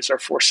 440s or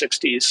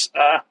 460s.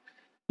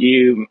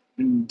 You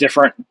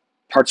Different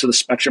parts of the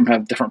spectrum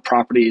have different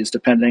properties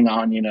depending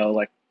on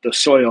like the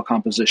soil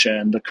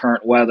composition, the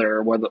current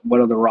weather, what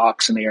are the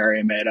rocks in the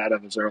area made out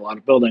of. Is there a lot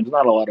of buildings?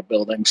 Not a lot of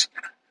buildings.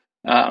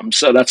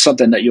 So that's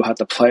something that you'll have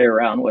to play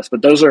around with.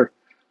 But those are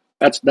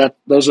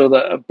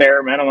the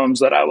bare minimums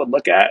that I would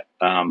look at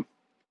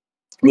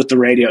with the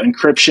radio.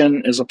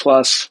 Encryption is a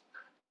plus.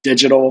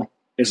 Digital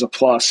is a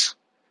plus.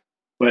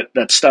 But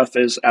that stuff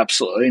is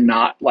absolutely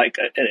not like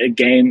a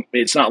game.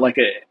 It's not like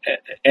a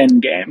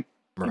end game.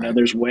 right.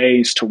 There's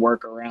ways to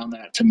work around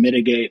that to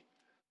mitigate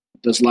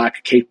this lack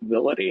of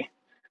capability.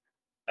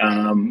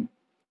 Um,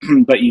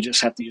 but you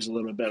just have to use a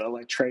little bit of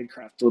like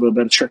tradecraft, a little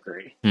bit of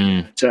trickery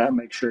Mm, to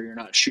make sure you're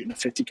not shooting a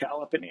 50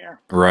 cal up in the air.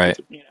 right.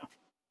 You know.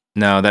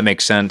 No, that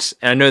makes sense.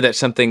 And I know that's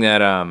something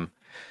that one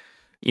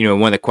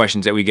of the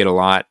questions that we get a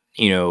lot,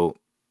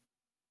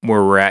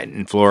 where we're at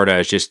in Florida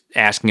is just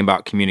asking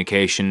about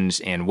communications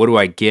and what do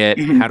I get?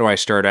 Mhm. How do I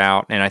start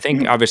out? And I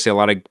think obviously a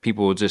lot of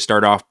people will just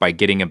start off by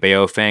getting a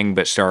Baofeng,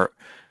 but start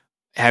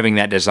having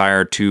that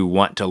desire to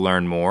want to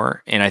learn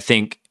more. And I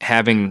think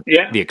having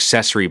Yeah, the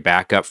accessory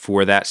backup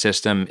for that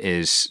system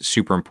is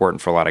super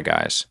important for a lot of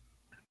guys.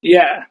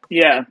 yeah,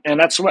 and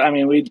that's what I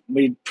mean.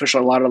 We push a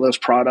lot of those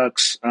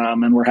products,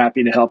 and we're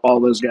happy to help all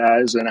those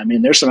guys. And I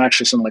mean, there's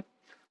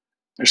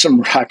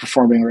some high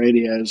performing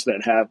radios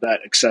that have that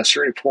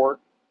accessory port.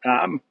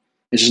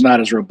 It's just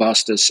not as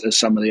robust as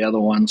some of the other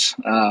ones.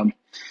 But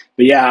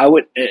yeah, I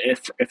would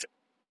if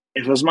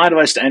it was my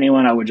advice to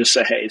anyone, I would just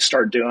say, hey,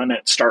 start doing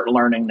it, start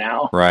learning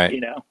now. Right.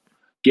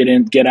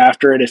 Get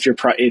after it.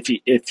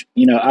 If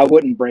I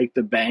wouldn't break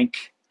the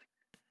bank.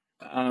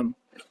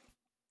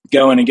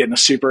 Going and getting a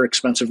super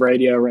expensive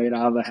radio right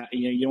out of the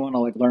you want to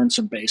like learn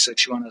some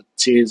basics. You want to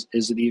see is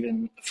it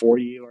even for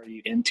you? Are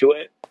you into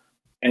it?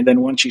 And then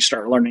once you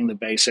start learning the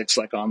basics,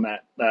 like on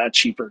that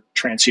cheaper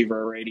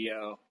transceiver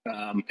radio,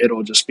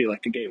 it'll just be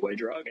like a gateway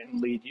drug and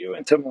lead you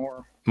into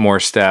more More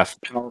stuff.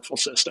 powerful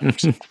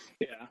systems.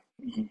 Yeah.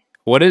 Mm-hmm.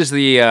 What is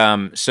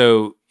the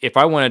so if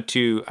I wanted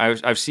to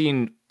I've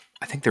seen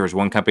I think there was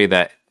one company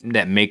that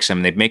makes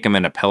them. They make them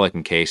in a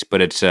Pelican case, but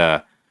it's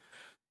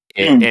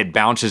it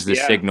bounces the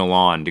Yeah. signal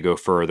on to go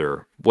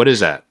further. What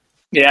is that?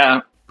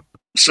 Yeah.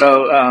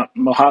 So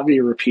Mojave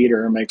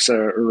Repeater makes a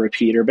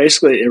repeater.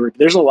 Basically,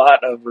 there's a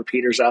lot of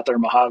repeaters out there.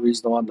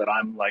 Mojave's the one that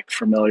I'm like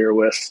familiar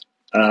with.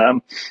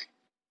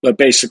 But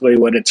basically,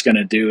 what it's going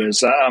to do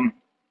is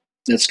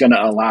it's going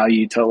to allow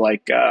you to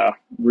like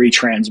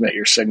retransmit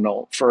your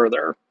signal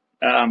further.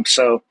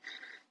 So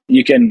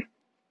you can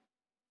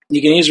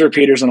use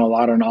repeaters in a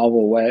lot of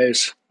novel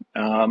ways,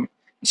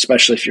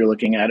 especially if you're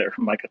looking at it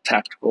from like a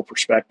tactical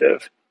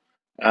perspective.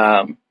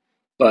 Um,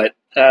 but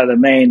the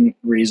main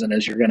reason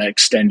is you're going to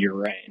extend your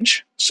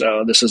range.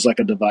 So this is like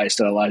a device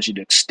that allows you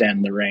to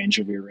extend the range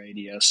of your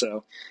radio.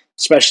 So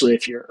especially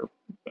if you're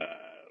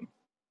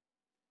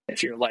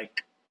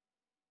like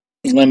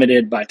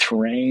limited by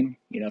terrain,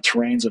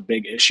 terrain's a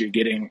big issue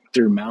getting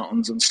through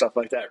mountains and stuff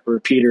like that.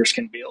 Repeaters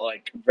can be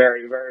like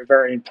very, very,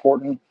 very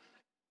important.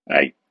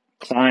 I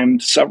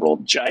climbed several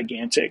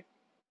gigantic,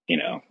 you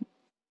know,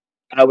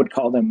 I would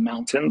call them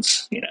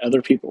mountains.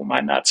 Other people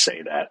might not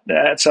say that.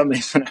 That's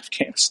something in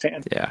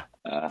Afghanistan. Yeah.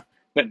 Uh,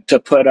 but to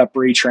put up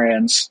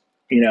retrans,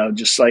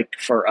 just like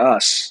for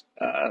us,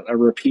 a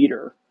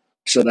repeater,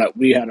 so that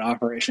we had an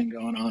operation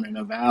going on in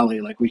a valley,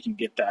 like we can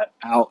get that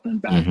out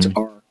and back to Hmm.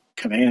 our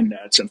command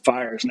nets and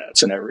fires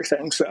nets and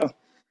everything. So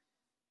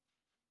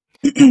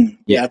Yeah.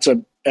 Yeah, it's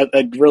a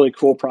really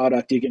cool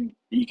product. You can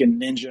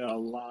ninja a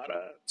lot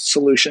of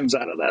solutions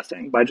out of that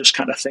thing by just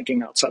kind of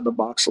thinking outside the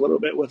box a little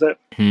bit with it.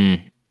 Hmm.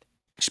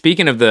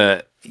 Speaking of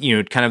the,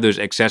 kind of those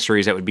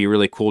accessories that would be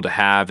really cool to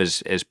have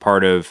as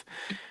part of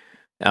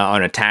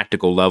on a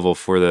tactical level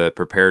for the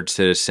prepared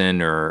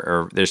citizen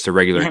or just the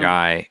regular Mhm.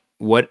 guy.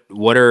 What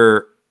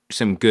are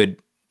some good,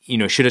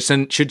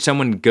 should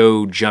someone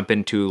go jump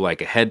into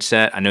like a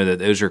headset? I know that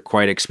those are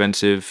quite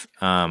expensive.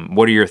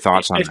 What are your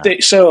thoughts on If that? they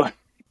so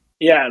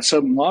Yeah, so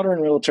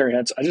modern military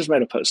heads. I just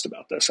made a post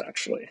about this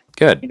actually.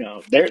 Good.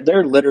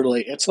 They're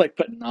literally, it's like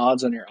putting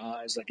nods on your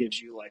eyes that gives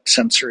you like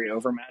sensory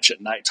overmatch at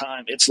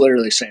nighttime. It's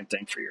literally the same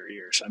thing for your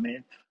ears. I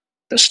mean,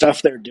 the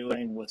stuff they're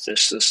doing with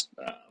this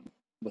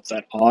with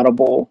that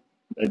audible,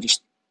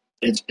 just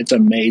it's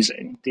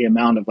amazing. The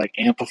amount of like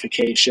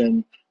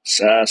amplification,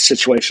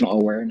 situational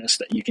awareness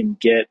that you can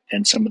get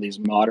in some of these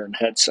modern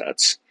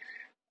headsets.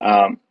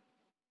 Um,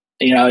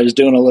 I was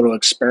doing a little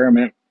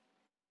experiment.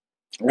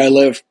 I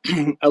live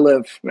I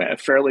live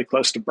fairly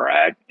close to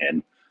Bragg,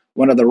 and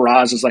one of the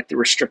RAs is like the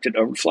restricted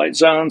overflight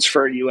zones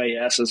for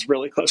UAS is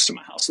really close to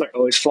my house. They're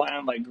always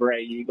flying like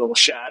Gray Eagle,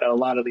 Shadow, a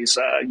lot of these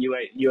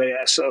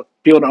UAS. So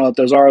people don't know what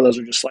those are. Those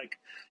are just like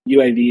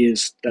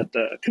UAVs that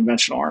the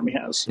conventional army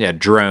has, Yeah,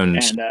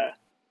 drones. and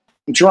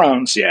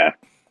drones. Yeah.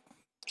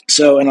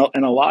 So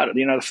and a lot of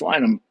they're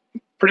flying them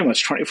pretty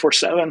much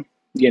 24/7,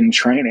 getting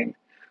training,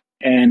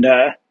 and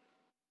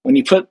when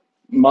you put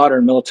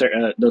modern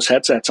military those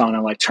headsets on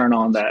and like turn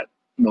on that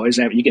noise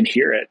amp, you can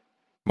hear it.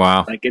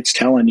 Wow. Like it's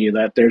telling you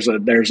that there's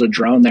a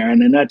drone there. And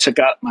then I took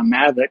out my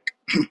Mavic,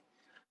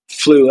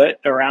 flew it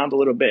around a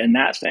little bit in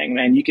that thing,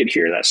 man. You could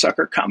hear that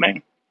sucker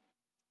coming.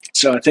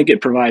 So I think it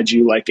provides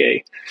you like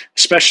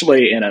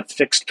especially in a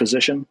fixed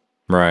position,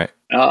 Right.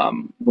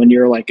 when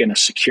you're like when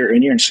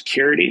you're in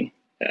security,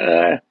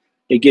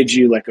 it gives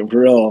you like a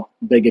real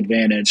big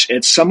advantage.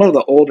 It's some of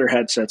the older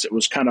headsets. It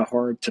was kind of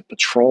hard to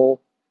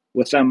patrol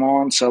with them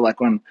on. So like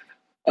when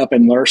up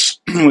in Lurs,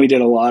 we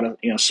did a lot of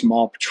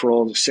small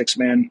patrols,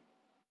 6-man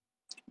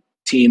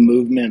team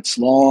movements,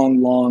 long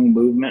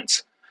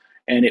movements,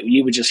 and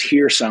you would just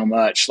hear so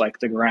much, like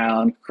the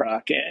ground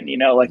cracking,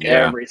 like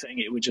Yeah. everything.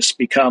 It would just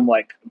become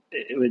like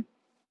it would.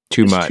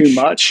 Too It's too much.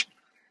 much.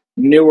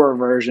 Newer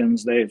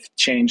versions, they've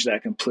changed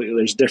that completely.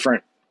 There's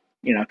different,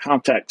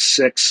 Contact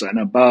 6 and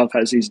above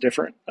has these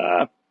different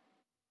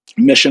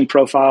mission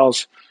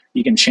profiles.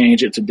 You can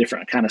change it to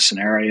different kind of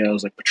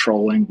scenarios like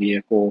patrolling,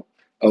 vehicle,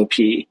 OP,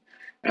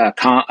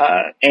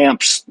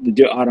 amps. They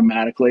do it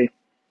automatically,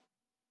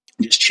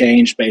 just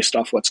change based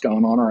off what's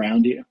going on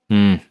around you.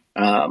 Hmm.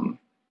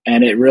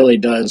 And it really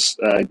does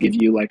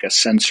give you like a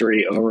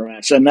sensory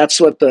overmatch, and that's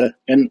what the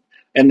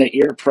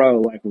Ear Pro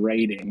like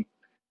rating.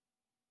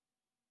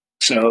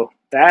 So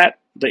that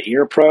the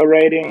Ear Pro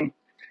rating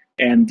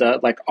and the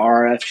like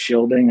RF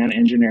shielding and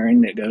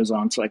engineering that goes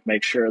on to like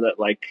make sure that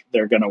like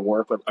they're going to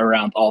work with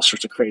around all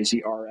sorts of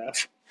crazy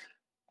RF,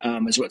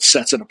 is what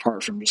sets it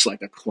apart from just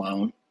like a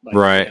clone. Like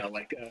Right.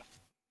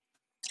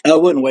 I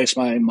wouldn't waste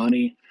my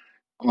money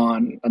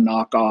on a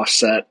knockoff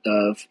set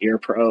of Ear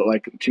Pro,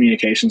 like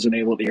communications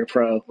enabled Ear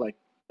Pro. Like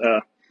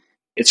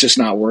it's just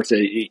not worth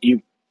it.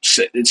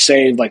 It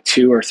saved like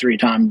 2 or 3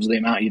 times the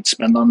amount you'd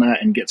spend on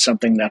that and get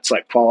something that's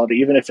like quality.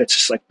 Even if it's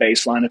just like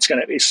baseline, it's going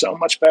to be so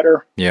much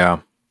better. Yeah.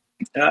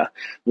 Uh,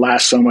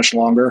 Last so much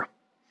longer.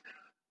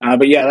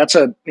 But yeah,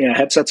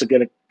 headset's a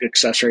good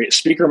accessory.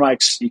 Speaker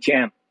mics, you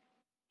can't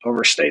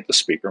overstate the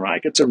speaker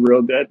mic. It's a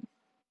real good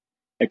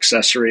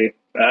accessory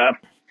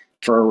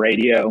for a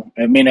radio.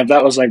 I mean, if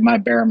that was like my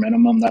bare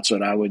minimum, that's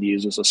what I would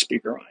use as a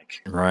speaker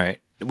mic. Right.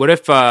 What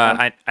if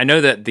I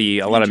know that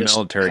a lot And of just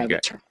military have guys.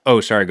 it turn. Oh,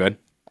 sorry, good.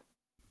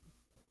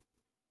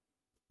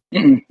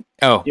 Mm-mm,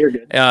 Oh, you're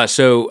good.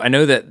 so I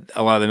know that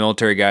a lot of the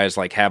military guys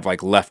like have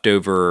like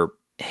leftover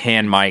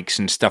hand mics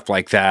and stuff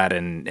like that,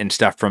 and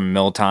stuff from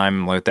mill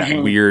time, like that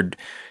Mhm. weird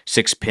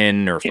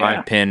 6-pin or Yeah.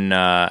 5-pin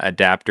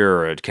adapter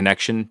or a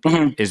connection.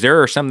 Mhm. Is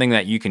there something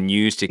that you can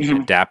use to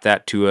Mhm. adapt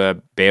that to a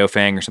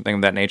Baofeng or something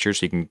of that nature,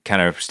 so you can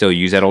kind of still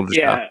use that older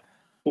stuff?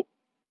 Yeah.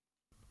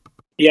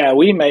 Yeah,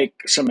 we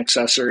make some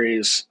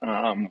accessories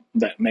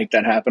that make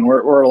that happen.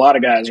 Where a lot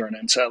of guys run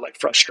into like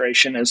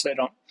frustration is they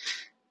don't.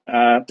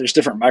 There's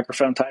different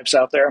microphone types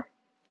out there.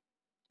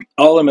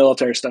 All the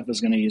military stuff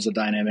is going to use a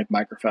dynamic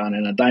microphone,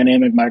 and a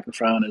dynamic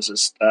microphone is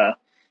just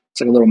it's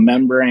like a little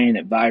membrane.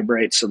 It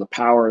vibrates, so the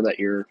power that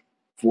your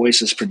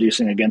voice is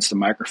producing against the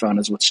microphone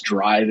is what's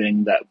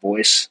driving that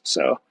voice.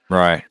 So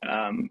Right.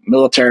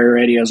 military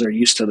radios are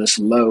used to this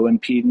low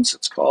impedance.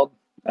 It's called.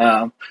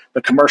 The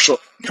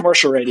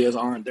commercial radios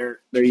aren't. They're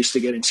used to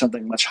getting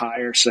something much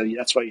higher. So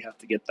that's why you have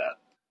to get that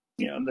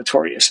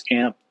notorious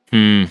amp.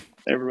 Hmm.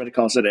 Everybody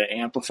calls it an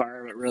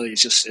amplifier, but really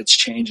it's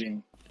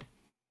changing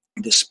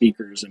the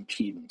speaker's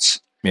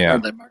impedance or Yeah.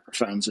 the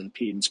microphone's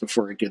impedance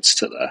before it gets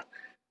to the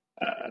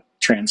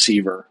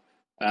transceiver.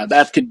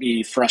 That could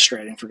be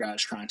frustrating for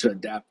guys trying to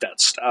adapt that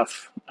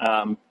stuff,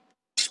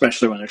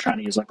 especially when they're trying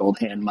to use like old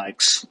hand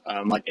mics,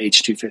 like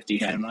H250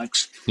 hand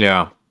mics.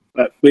 Yeah.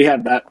 But we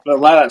have a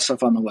lot of that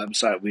stuff on the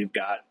website. We've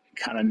got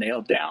kind of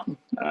nailed down.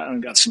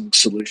 I've got some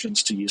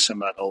solutions to use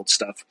some of that old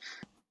stuff.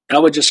 I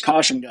would just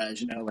caution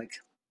guys, like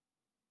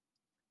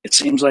it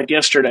seems like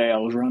yesterday I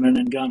was running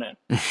and gunning,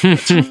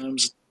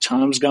 but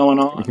time's going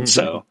on.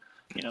 So,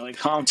 like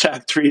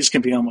contact threes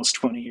can be almost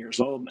 20 years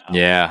old now.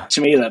 Yeah.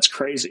 To me, that's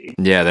crazy.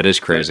 Yeah, that is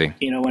crazy.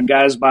 But, when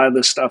guys buy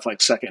this stuff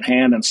like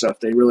secondhand and stuff,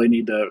 they really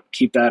need to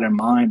keep that in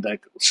mind.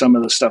 Like some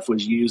of the stuff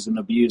was used and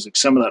abused. Like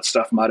some of that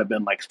stuff might have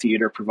been like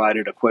theater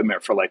provided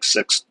equipment for like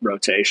 6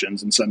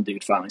 rotations, and some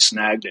dude finally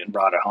snagged it and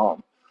brought it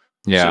home.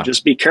 Yeah. So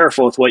just be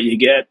careful with what you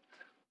get.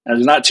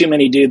 There's not too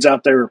many dudes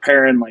out there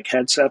repairing like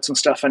headsets and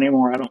stuff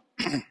anymore. I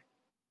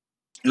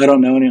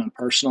don't know anyone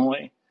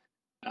personally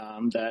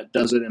that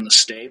does it in the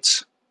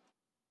States.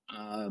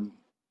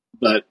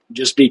 But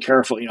just be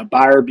careful,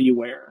 buyer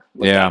beware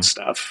with that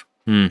stuff.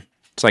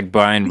 It's like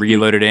buying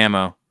reloaded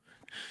ammo.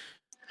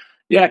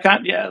 Yeah,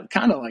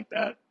 kind of like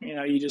that.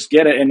 You just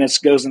get it, and it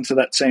goes into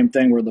that same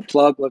thing where the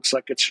plug looks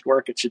like it should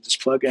work. It should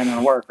just plug in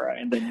and work,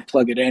 right? And then you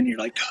plug it in, and you're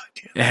like, God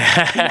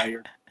damn it.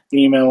 You're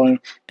emailing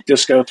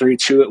Disco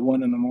 3-2 at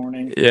 1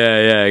 a.m.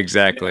 Yeah,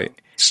 exactly.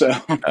 So,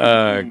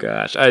 oh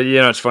gosh,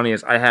 it's funny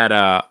is I had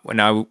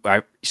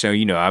obviously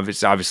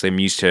I'm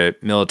used to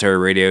military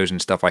radios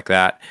and stuff like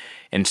that,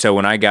 and so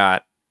when I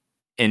got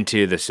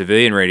into the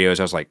civilian radios,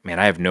 I was like, man,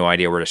 I have no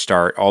idea where to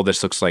start. All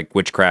this looks like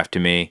witchcraft to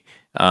me.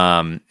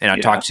 And I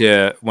talked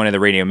to one of the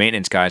radio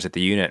maintenance guys at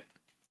the unit.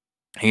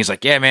 And he's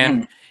like, yeah,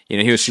 man,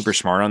 he was super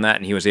smart on that,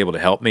 and he was able to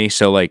help me.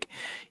 So like,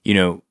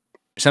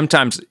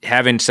 sometimes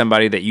having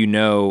somebody that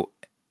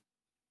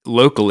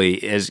locally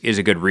is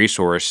a good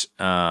resource.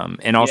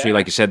 And also,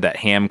 like you said, that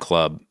ham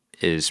club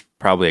is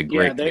probably a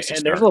great place to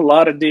start. There's a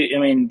lot of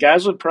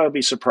guys would probably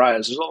be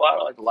surprised. There's a lot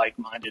of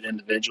like-minded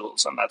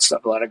individuals on that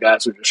stuff. A lot of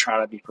guys are just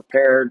trying to be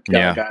prepared.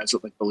 Guys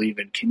that believe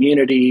in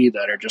community,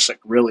 that are just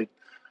really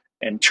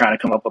and trying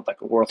to come up with a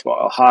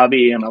worthwhile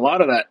hobby. And a lot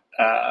of that,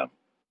 a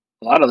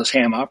lot of those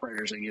ham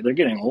operators, they're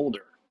getting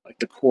older, like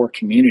the core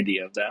community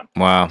of them.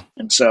 Wow.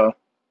 And so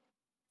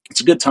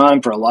it's a good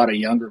time for a lot of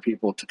younger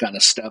people to kind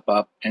of step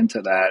up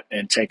into that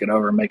and take it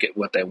over and make it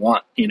what they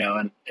want,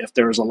 and if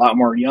there was a lot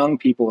more young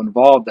people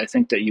involved, I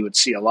think that you would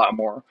see a lot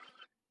more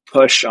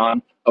push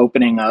on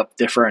opening up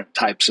different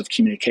types of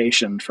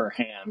communication for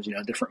hams,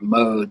 different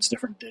modes,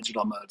 different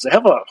digital modes. They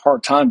have a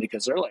hard time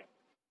because they're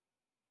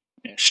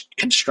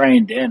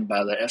constrained in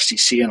by the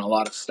FCC and a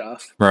lot of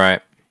stuff,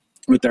 right?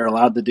 What they're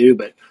allowed to do,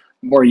 but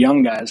more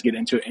young guys get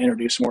into it,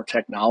 introduce more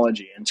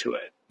technology into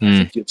it. I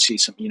think you'd see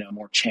some,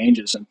 more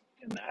changes in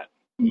that.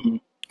 Mm-hmm.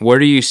 Where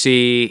do you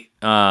see,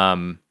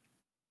 in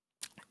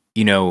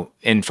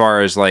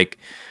far as like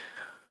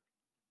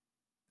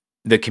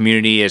the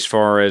community, as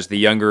far as the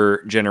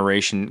younger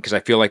generation? Because I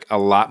feel like a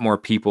lot more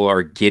people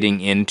are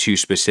getting into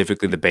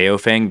specifically the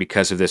Baofeng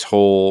because of this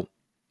whole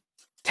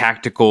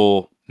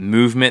tactical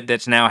movement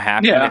that's now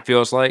happening. It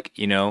feels like,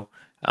 if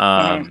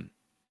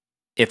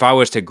I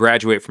was to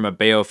graduate from a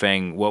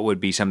Baofeng, what would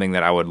be something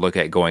that I would look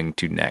at going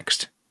to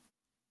next?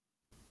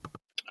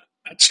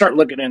 I'd start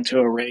looking into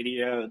a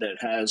radio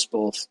that has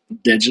both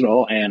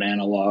digital and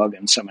analog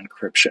and some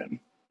encryption.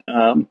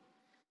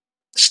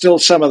 Still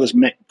some of those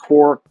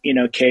core,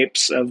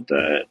 capes of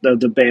the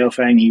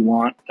Baofeng you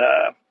want.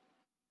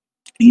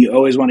 You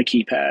always want a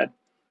keypad.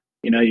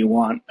 You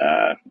want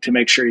to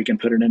make sure you can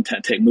put an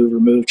antenna, take move,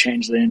 remove,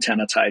 change the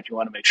antenna type. You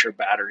want to make sure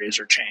batteries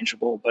are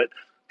changeable, but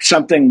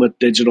something with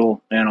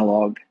digital,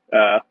 analog,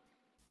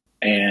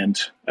 and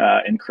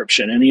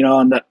encryption. And,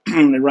 and that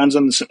it runs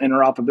on some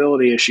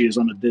interoperability issues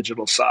on the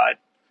digital side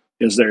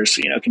because there's,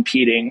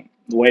 competing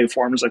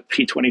waveforms like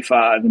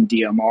P25 and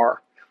DMR.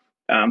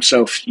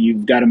 So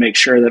you've got to make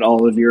sure that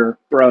all of your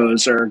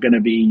bros are going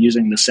to be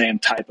using the same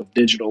type of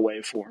digital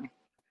waveform.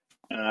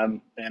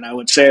 And I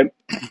would say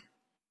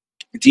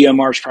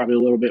DMR is probably a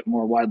little bit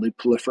more widely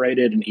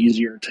proliferated and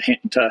easier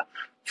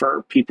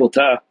for people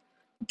to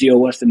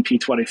deal with than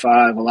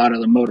P25. A lot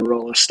of the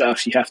Motorola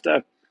stuff, you have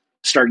to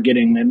start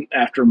getting in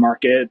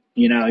aftermarket.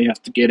 You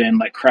have to get in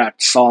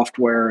cracked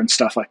software and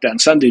stuff like that.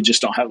 And some dudes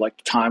just don't have the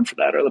time for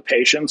that or the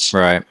patience.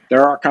 Right.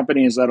 There are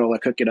companies that'll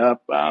hook it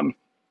up. I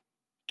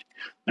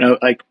know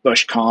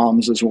Bush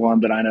Comms is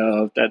one that I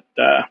know of that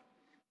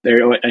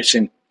I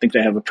think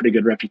they have a pretty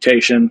good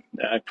reputation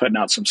putting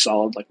out some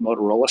solid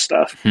Motorola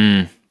stuff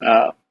from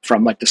the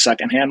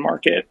secondhand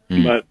market.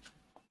 But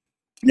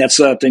that's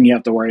the thing you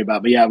have to worry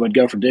about. But yeah, I would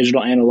go for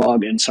digital,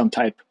 analog, and some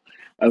type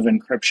of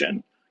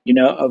encryption.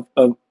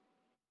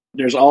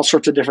 There's all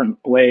sorts of different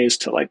ways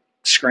to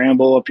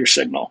scramble up your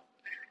signal.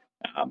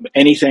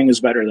 Anything is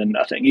better than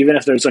nothing. Even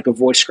if there's a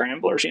voice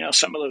scrambler,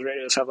 some of those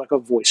radios have a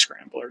voice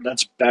scrambler.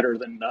 That's better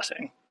than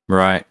nothing.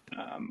 Right.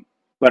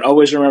 But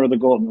always remember the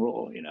golden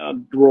rule.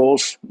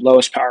 Rules,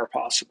 lowest power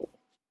possible.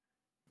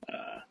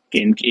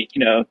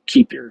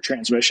 Keep your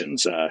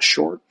transmissions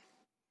short.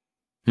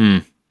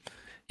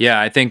 Yeah,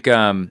 I think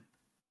that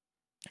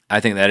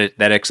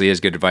that actually is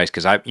good advice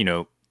because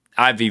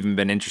I've even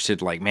been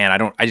interested.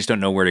 I just don't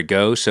know where to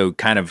go. So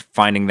kind of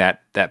finding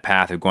that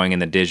path of going in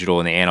the digital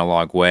and the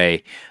analog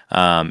way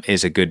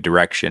is a good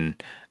direction.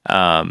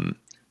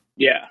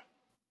 Yeah,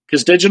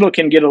 because digital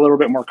can get a little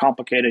bit more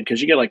complicated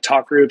because you get like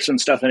talk groups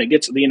and stuff, and it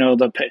gets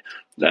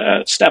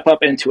the step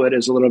up into it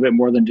is a little bit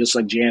more than just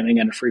like jamming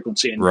in a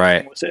frequency and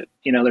Right. going with it.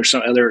 There's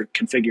some other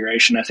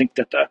configuration. I think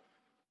that the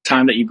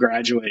time that you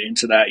graduate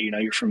into that,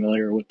 you're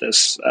familiar with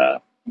this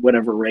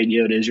whatever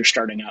radio it is you're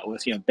starting out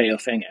with,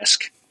 Baofeng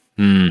esque.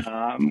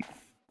 Mm.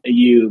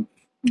 You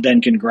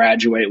then can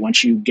graduate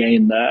once you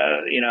gain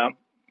the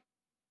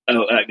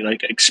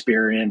like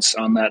experience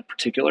on that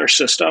particular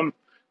system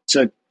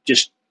to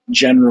just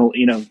general,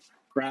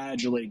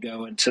 gradually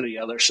go into the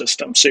other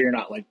system. So you're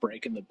not like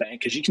breaking the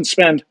bank because you can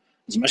spend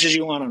as much as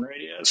you want on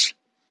radios.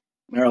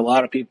 There are a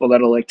lot of people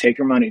that'll like take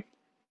your money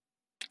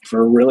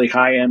for a really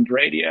high end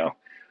radio.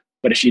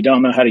 But if you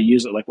don't know how to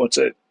use it, like what's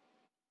it?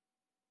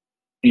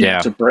 Yeah.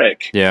 It's a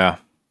brick. Yeah.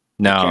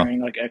 No.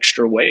 Carrying like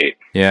extra weight.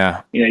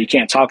 Yeah. You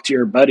can't talk to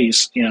your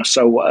buddies,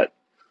 so what?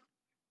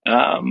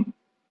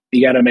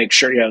 You got to make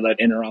sure you have that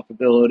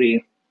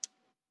interoperability.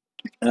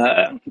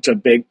 It's a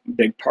big,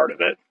 big part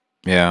of it.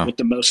 Yeah. With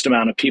the most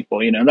amount of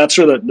people, and that's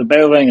where the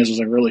Baofeng is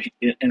like really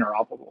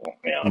interoperable.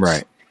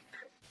 Right.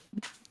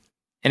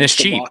 And it's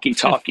cheap.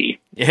 Walkie-talkie.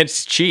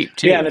 It's cheap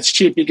too. Yeah, and it's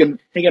cheap. You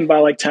can buy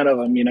like 10 of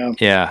them.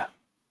 Yeah.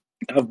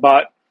 I've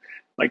bought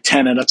like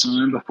 10 at a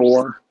time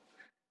before.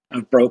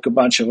 I've broke a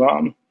bunch of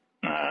them.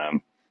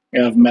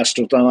 I've messed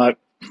with them.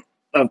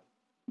 I've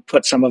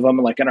put some of them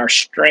like in our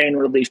strain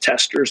relief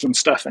testers and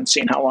stuff, and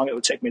seen how long it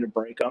would take me to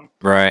break them.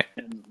 Right.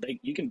 And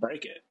you can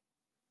break it,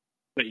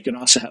 but you can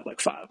also have like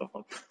 5 of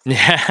them.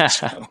 Yeah.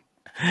 So.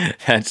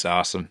 That's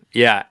awesome.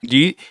 Yeah.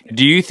 Do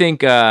you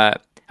think? I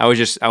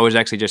was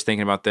actually just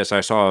thinking about this. I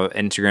saw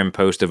an Instagram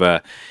post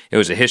it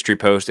was a history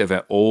post of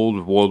an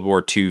old World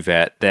War II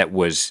vet that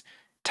was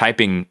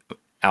typing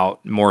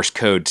out Morse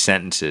code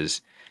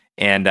sentences.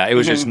 And it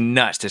was just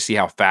nuts to see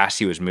how fast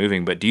he was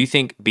moving. But do you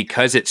think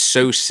because it's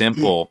so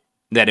simple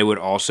that it would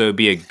also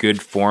be a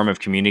good form of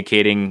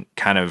communicating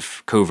kind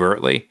of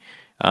covertly?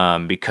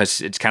 Because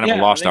it's kind of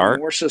a lost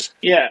art?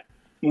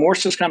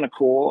 Morse is kind of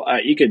cool.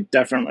 You could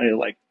definitely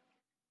like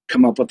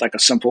come up with like a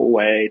simple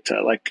way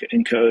to like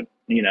encode,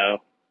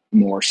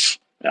 Morse,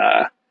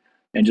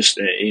 and just,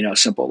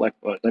 simple, like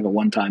a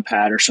one-time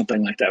pad or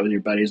something like that with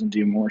your buddies and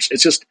do Morse.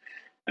 It's just,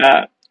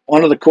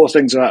 one of the cool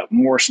things about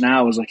Morse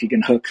now is like you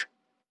can hook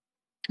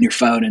your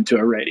phone into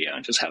a radio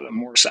and just have it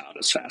Morse out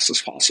as fast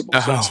as possible.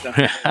 So that's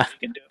definitely what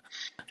you can do.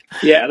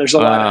 Yeah, there's a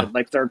lot of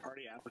like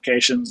third-party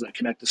applications that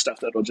connect to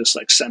stuff that'll just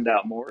like send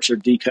out Morse or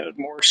decode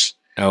Morse.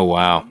 Oh,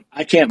 wow.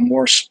 I can't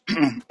Morse.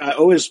 I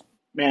tell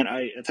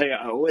you,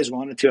 I always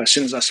wanted to. As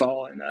soon as I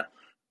saw in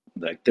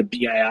the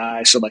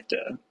BII, so like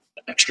the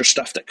extra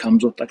stuff that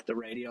comes with like the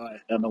radio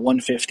on the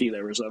 150,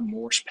 there was a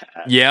Morse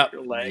pad. Yep.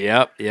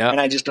 And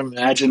I just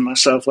imagined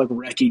myself like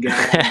recce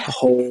guy in a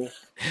hole,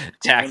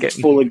 tack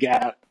full of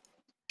gap,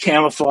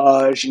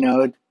 camouflage,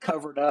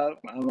 covered up.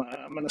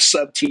 I'm in a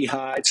sub T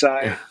high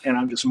side, and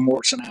I'm just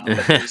morsing out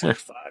that there's like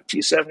 5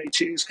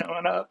 T72s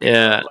coming up.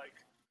 Yeah, like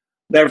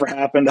never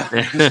happened,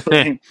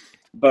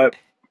 but.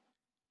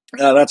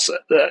 That's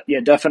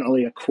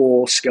definitely a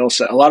cool skill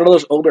set. A lot of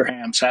those older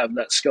hams have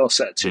that skill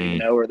set too,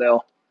 where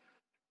they'll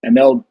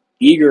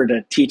eager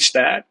to teach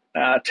that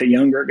to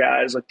younger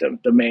guys, like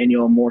the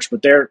manual Morse.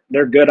 But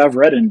they're good. I've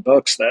read in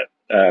books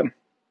that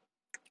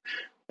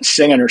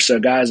singing or so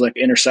guys like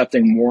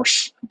intercepting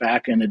Morse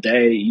back in the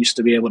day used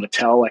to be able to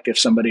tell like if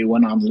somebody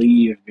went on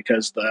leave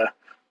because the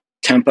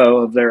tempo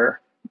of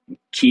their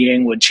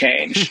keying would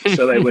change.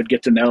 So they would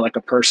get to know like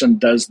a person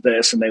does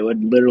this, and they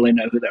would literally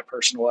know who that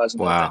person was.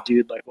 And if that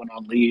dude like went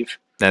on leave,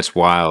 that's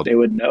wild. They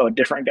would know a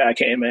different guy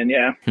came in.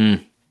 Yeah.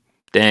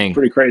 Dang.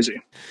 Pretty crazy.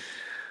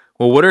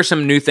 Well, what are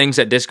some new things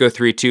that Disco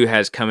 3.2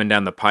 has coming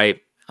down the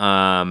pipe?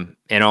 And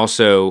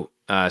also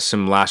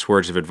some last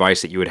words of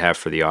advice that you would have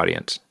for the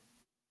audience.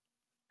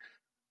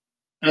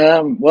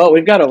 Well,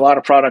 we've got a lot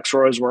of products.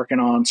 We're always working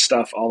on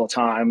stuff all the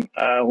time.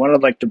 One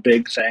of like the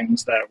big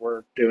things that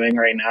we're doing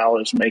right now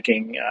is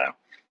making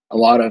a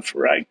lot of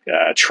like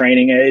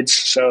training aids.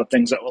 So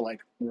things that will like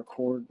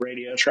record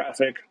radio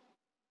traffic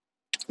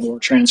or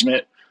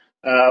transmit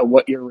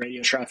what your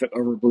radio traffic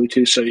over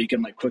Bluetooth, so you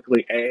can like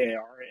quickly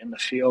AAR it in the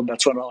field.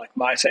 That's one of like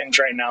my things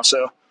right now.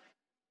 So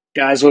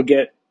guys will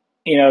get,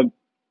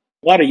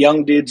 a lot of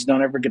young dudes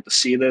don't ever get to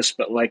see this,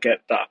 but like at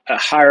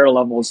higher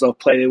levels,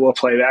 they will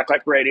play back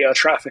like radio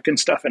traffic and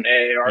stuff in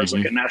AARs,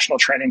 like at national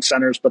training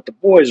centers. But the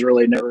boys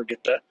really never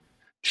get to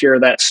hear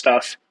that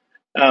stuff.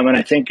 And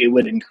I think it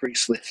would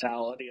increase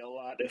lethality a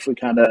lot if we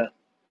kind of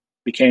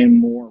became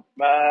more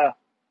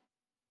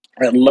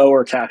at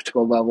lower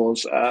tactical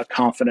levels,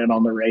 confident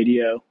on the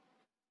radio.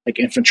 Like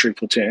infantry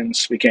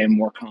platoons became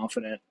more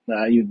confident.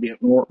 You'd be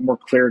more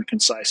clear and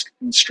concise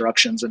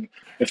instructions, and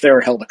if they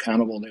were held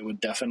accountable,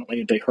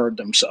 if they heard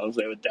themselves,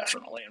 they would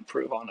definitely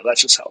improve on it.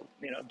 That's just how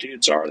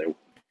dudes are.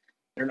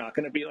 They're not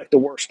going to be like the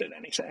worst at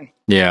anything.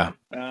 Yeah.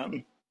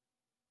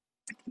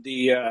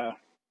 The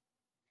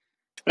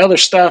other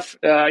stuff,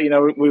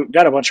 we've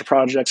got a bunch of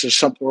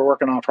projects. We're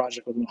working on a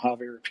project with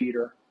Mojave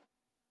Repeater.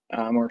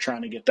 We're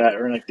trying to get that,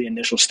 or like the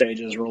initial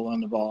stages,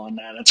 rolling the ball on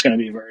that. It's going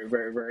to be very,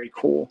 very, very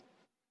cool.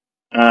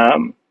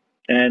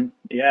 And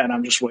yeah, and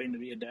I'm just waiting to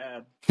be a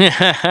dad.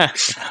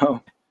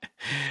 So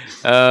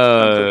I'm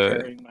uh,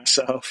 preparing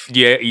myself.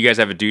 yeah, you guys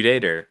have a due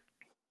date, or?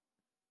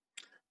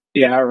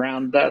 Yeah,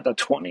 around the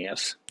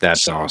 20th.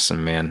 That's So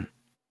awesome, man.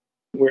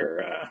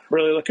 we're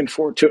really looking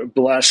forward to it.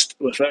 Blessed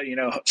with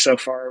so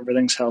far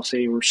everything's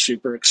healthy. We're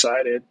super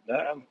excited.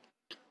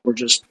 We're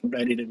just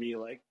ready to be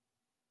like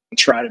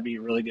try to be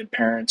really good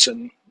parents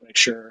and make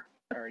sure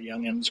our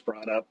youngins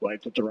brought up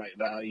like with the right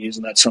values.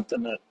 And that's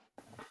something that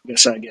I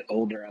guess I get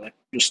older, I like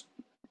just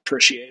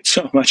appreciate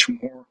so much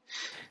more.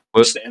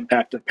 Well, Just the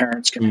impact that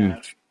parents can mm,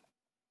 have.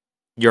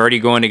 you're already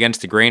going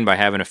against the grain by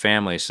having a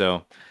family,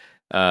 so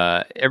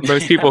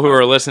most people who Oh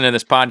are yeah, listening to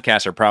this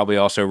podcast are probably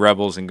also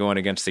rebels and going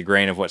against the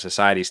grain of what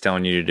society's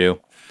telling you to do.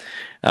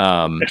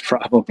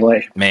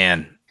 probably.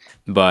 Man,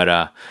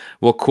 but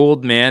well, cool,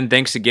 man.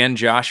 Thanks again,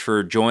 Josh,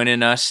 for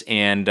joining us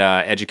and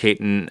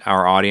educating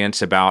our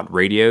audience about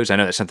radios. I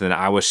know that's something that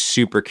I was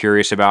super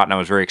curious about, and I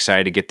was very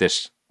excited to get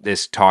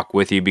this talk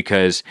with you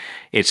because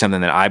it's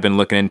something that I've been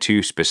looking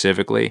into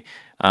specifically.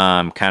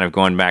 Kind of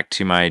going back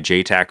to my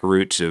JTAC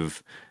roots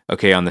of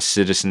okay, on the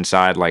citizen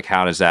side, like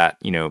how does that,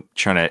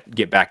 trying to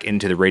get back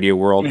into the radio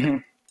world. Hmm.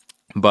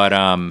 But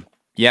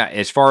yeah,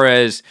 as far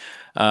as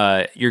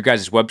your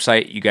guys'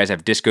 website, you guys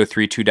have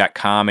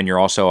disco32.com and you're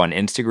also on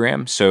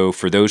Instagram. So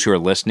for those who are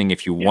listening,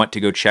 if you Yeah. want to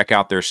go check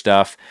out their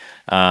stuff,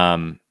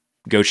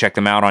 go check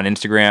them out on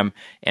Instagram.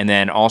 And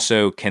then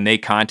also, can they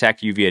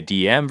contact you via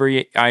DM,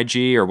 via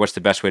IG, or what's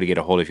the best way to get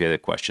a hold of you if you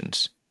have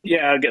questions?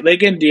 Yeah, they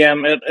can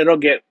DM it. It'll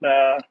get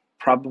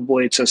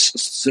probably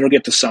it'll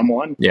get to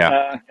someone,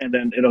 Yeah. and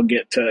then it'll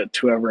get to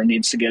whoever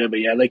needs to get it. But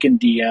yeah, they can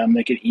DM,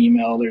 they can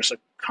email. There's a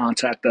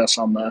contact us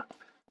on the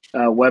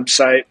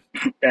website,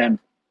 and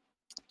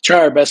try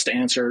our best to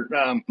answer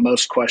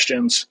most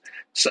questions.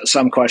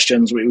 Some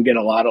questions we get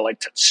a lot of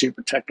like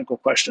super technical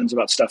questions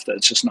about stuff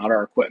that's just not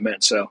our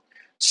equipment. So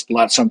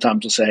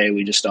sometimes we'll say, hey,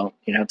 we just don't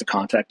have to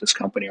contact this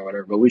company or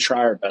whatever. But we try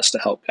our best to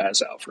help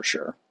guys out for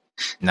sure.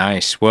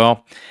 Nice.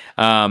 Well,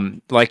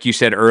 like you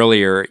said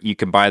earlier, you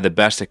can buy the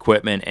best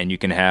equipment and you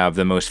can have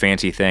the most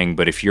fancy thing,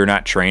 but if you're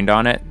not trained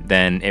on it,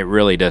 then it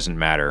really doesn't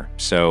matter.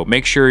 So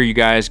make sure you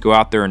guys go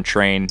out there and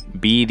train,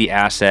 be the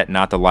asset,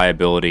 not the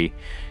liability,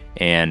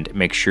 and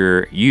make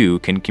sure you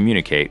can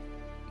communicate.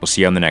 We'll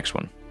see you on the next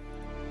one.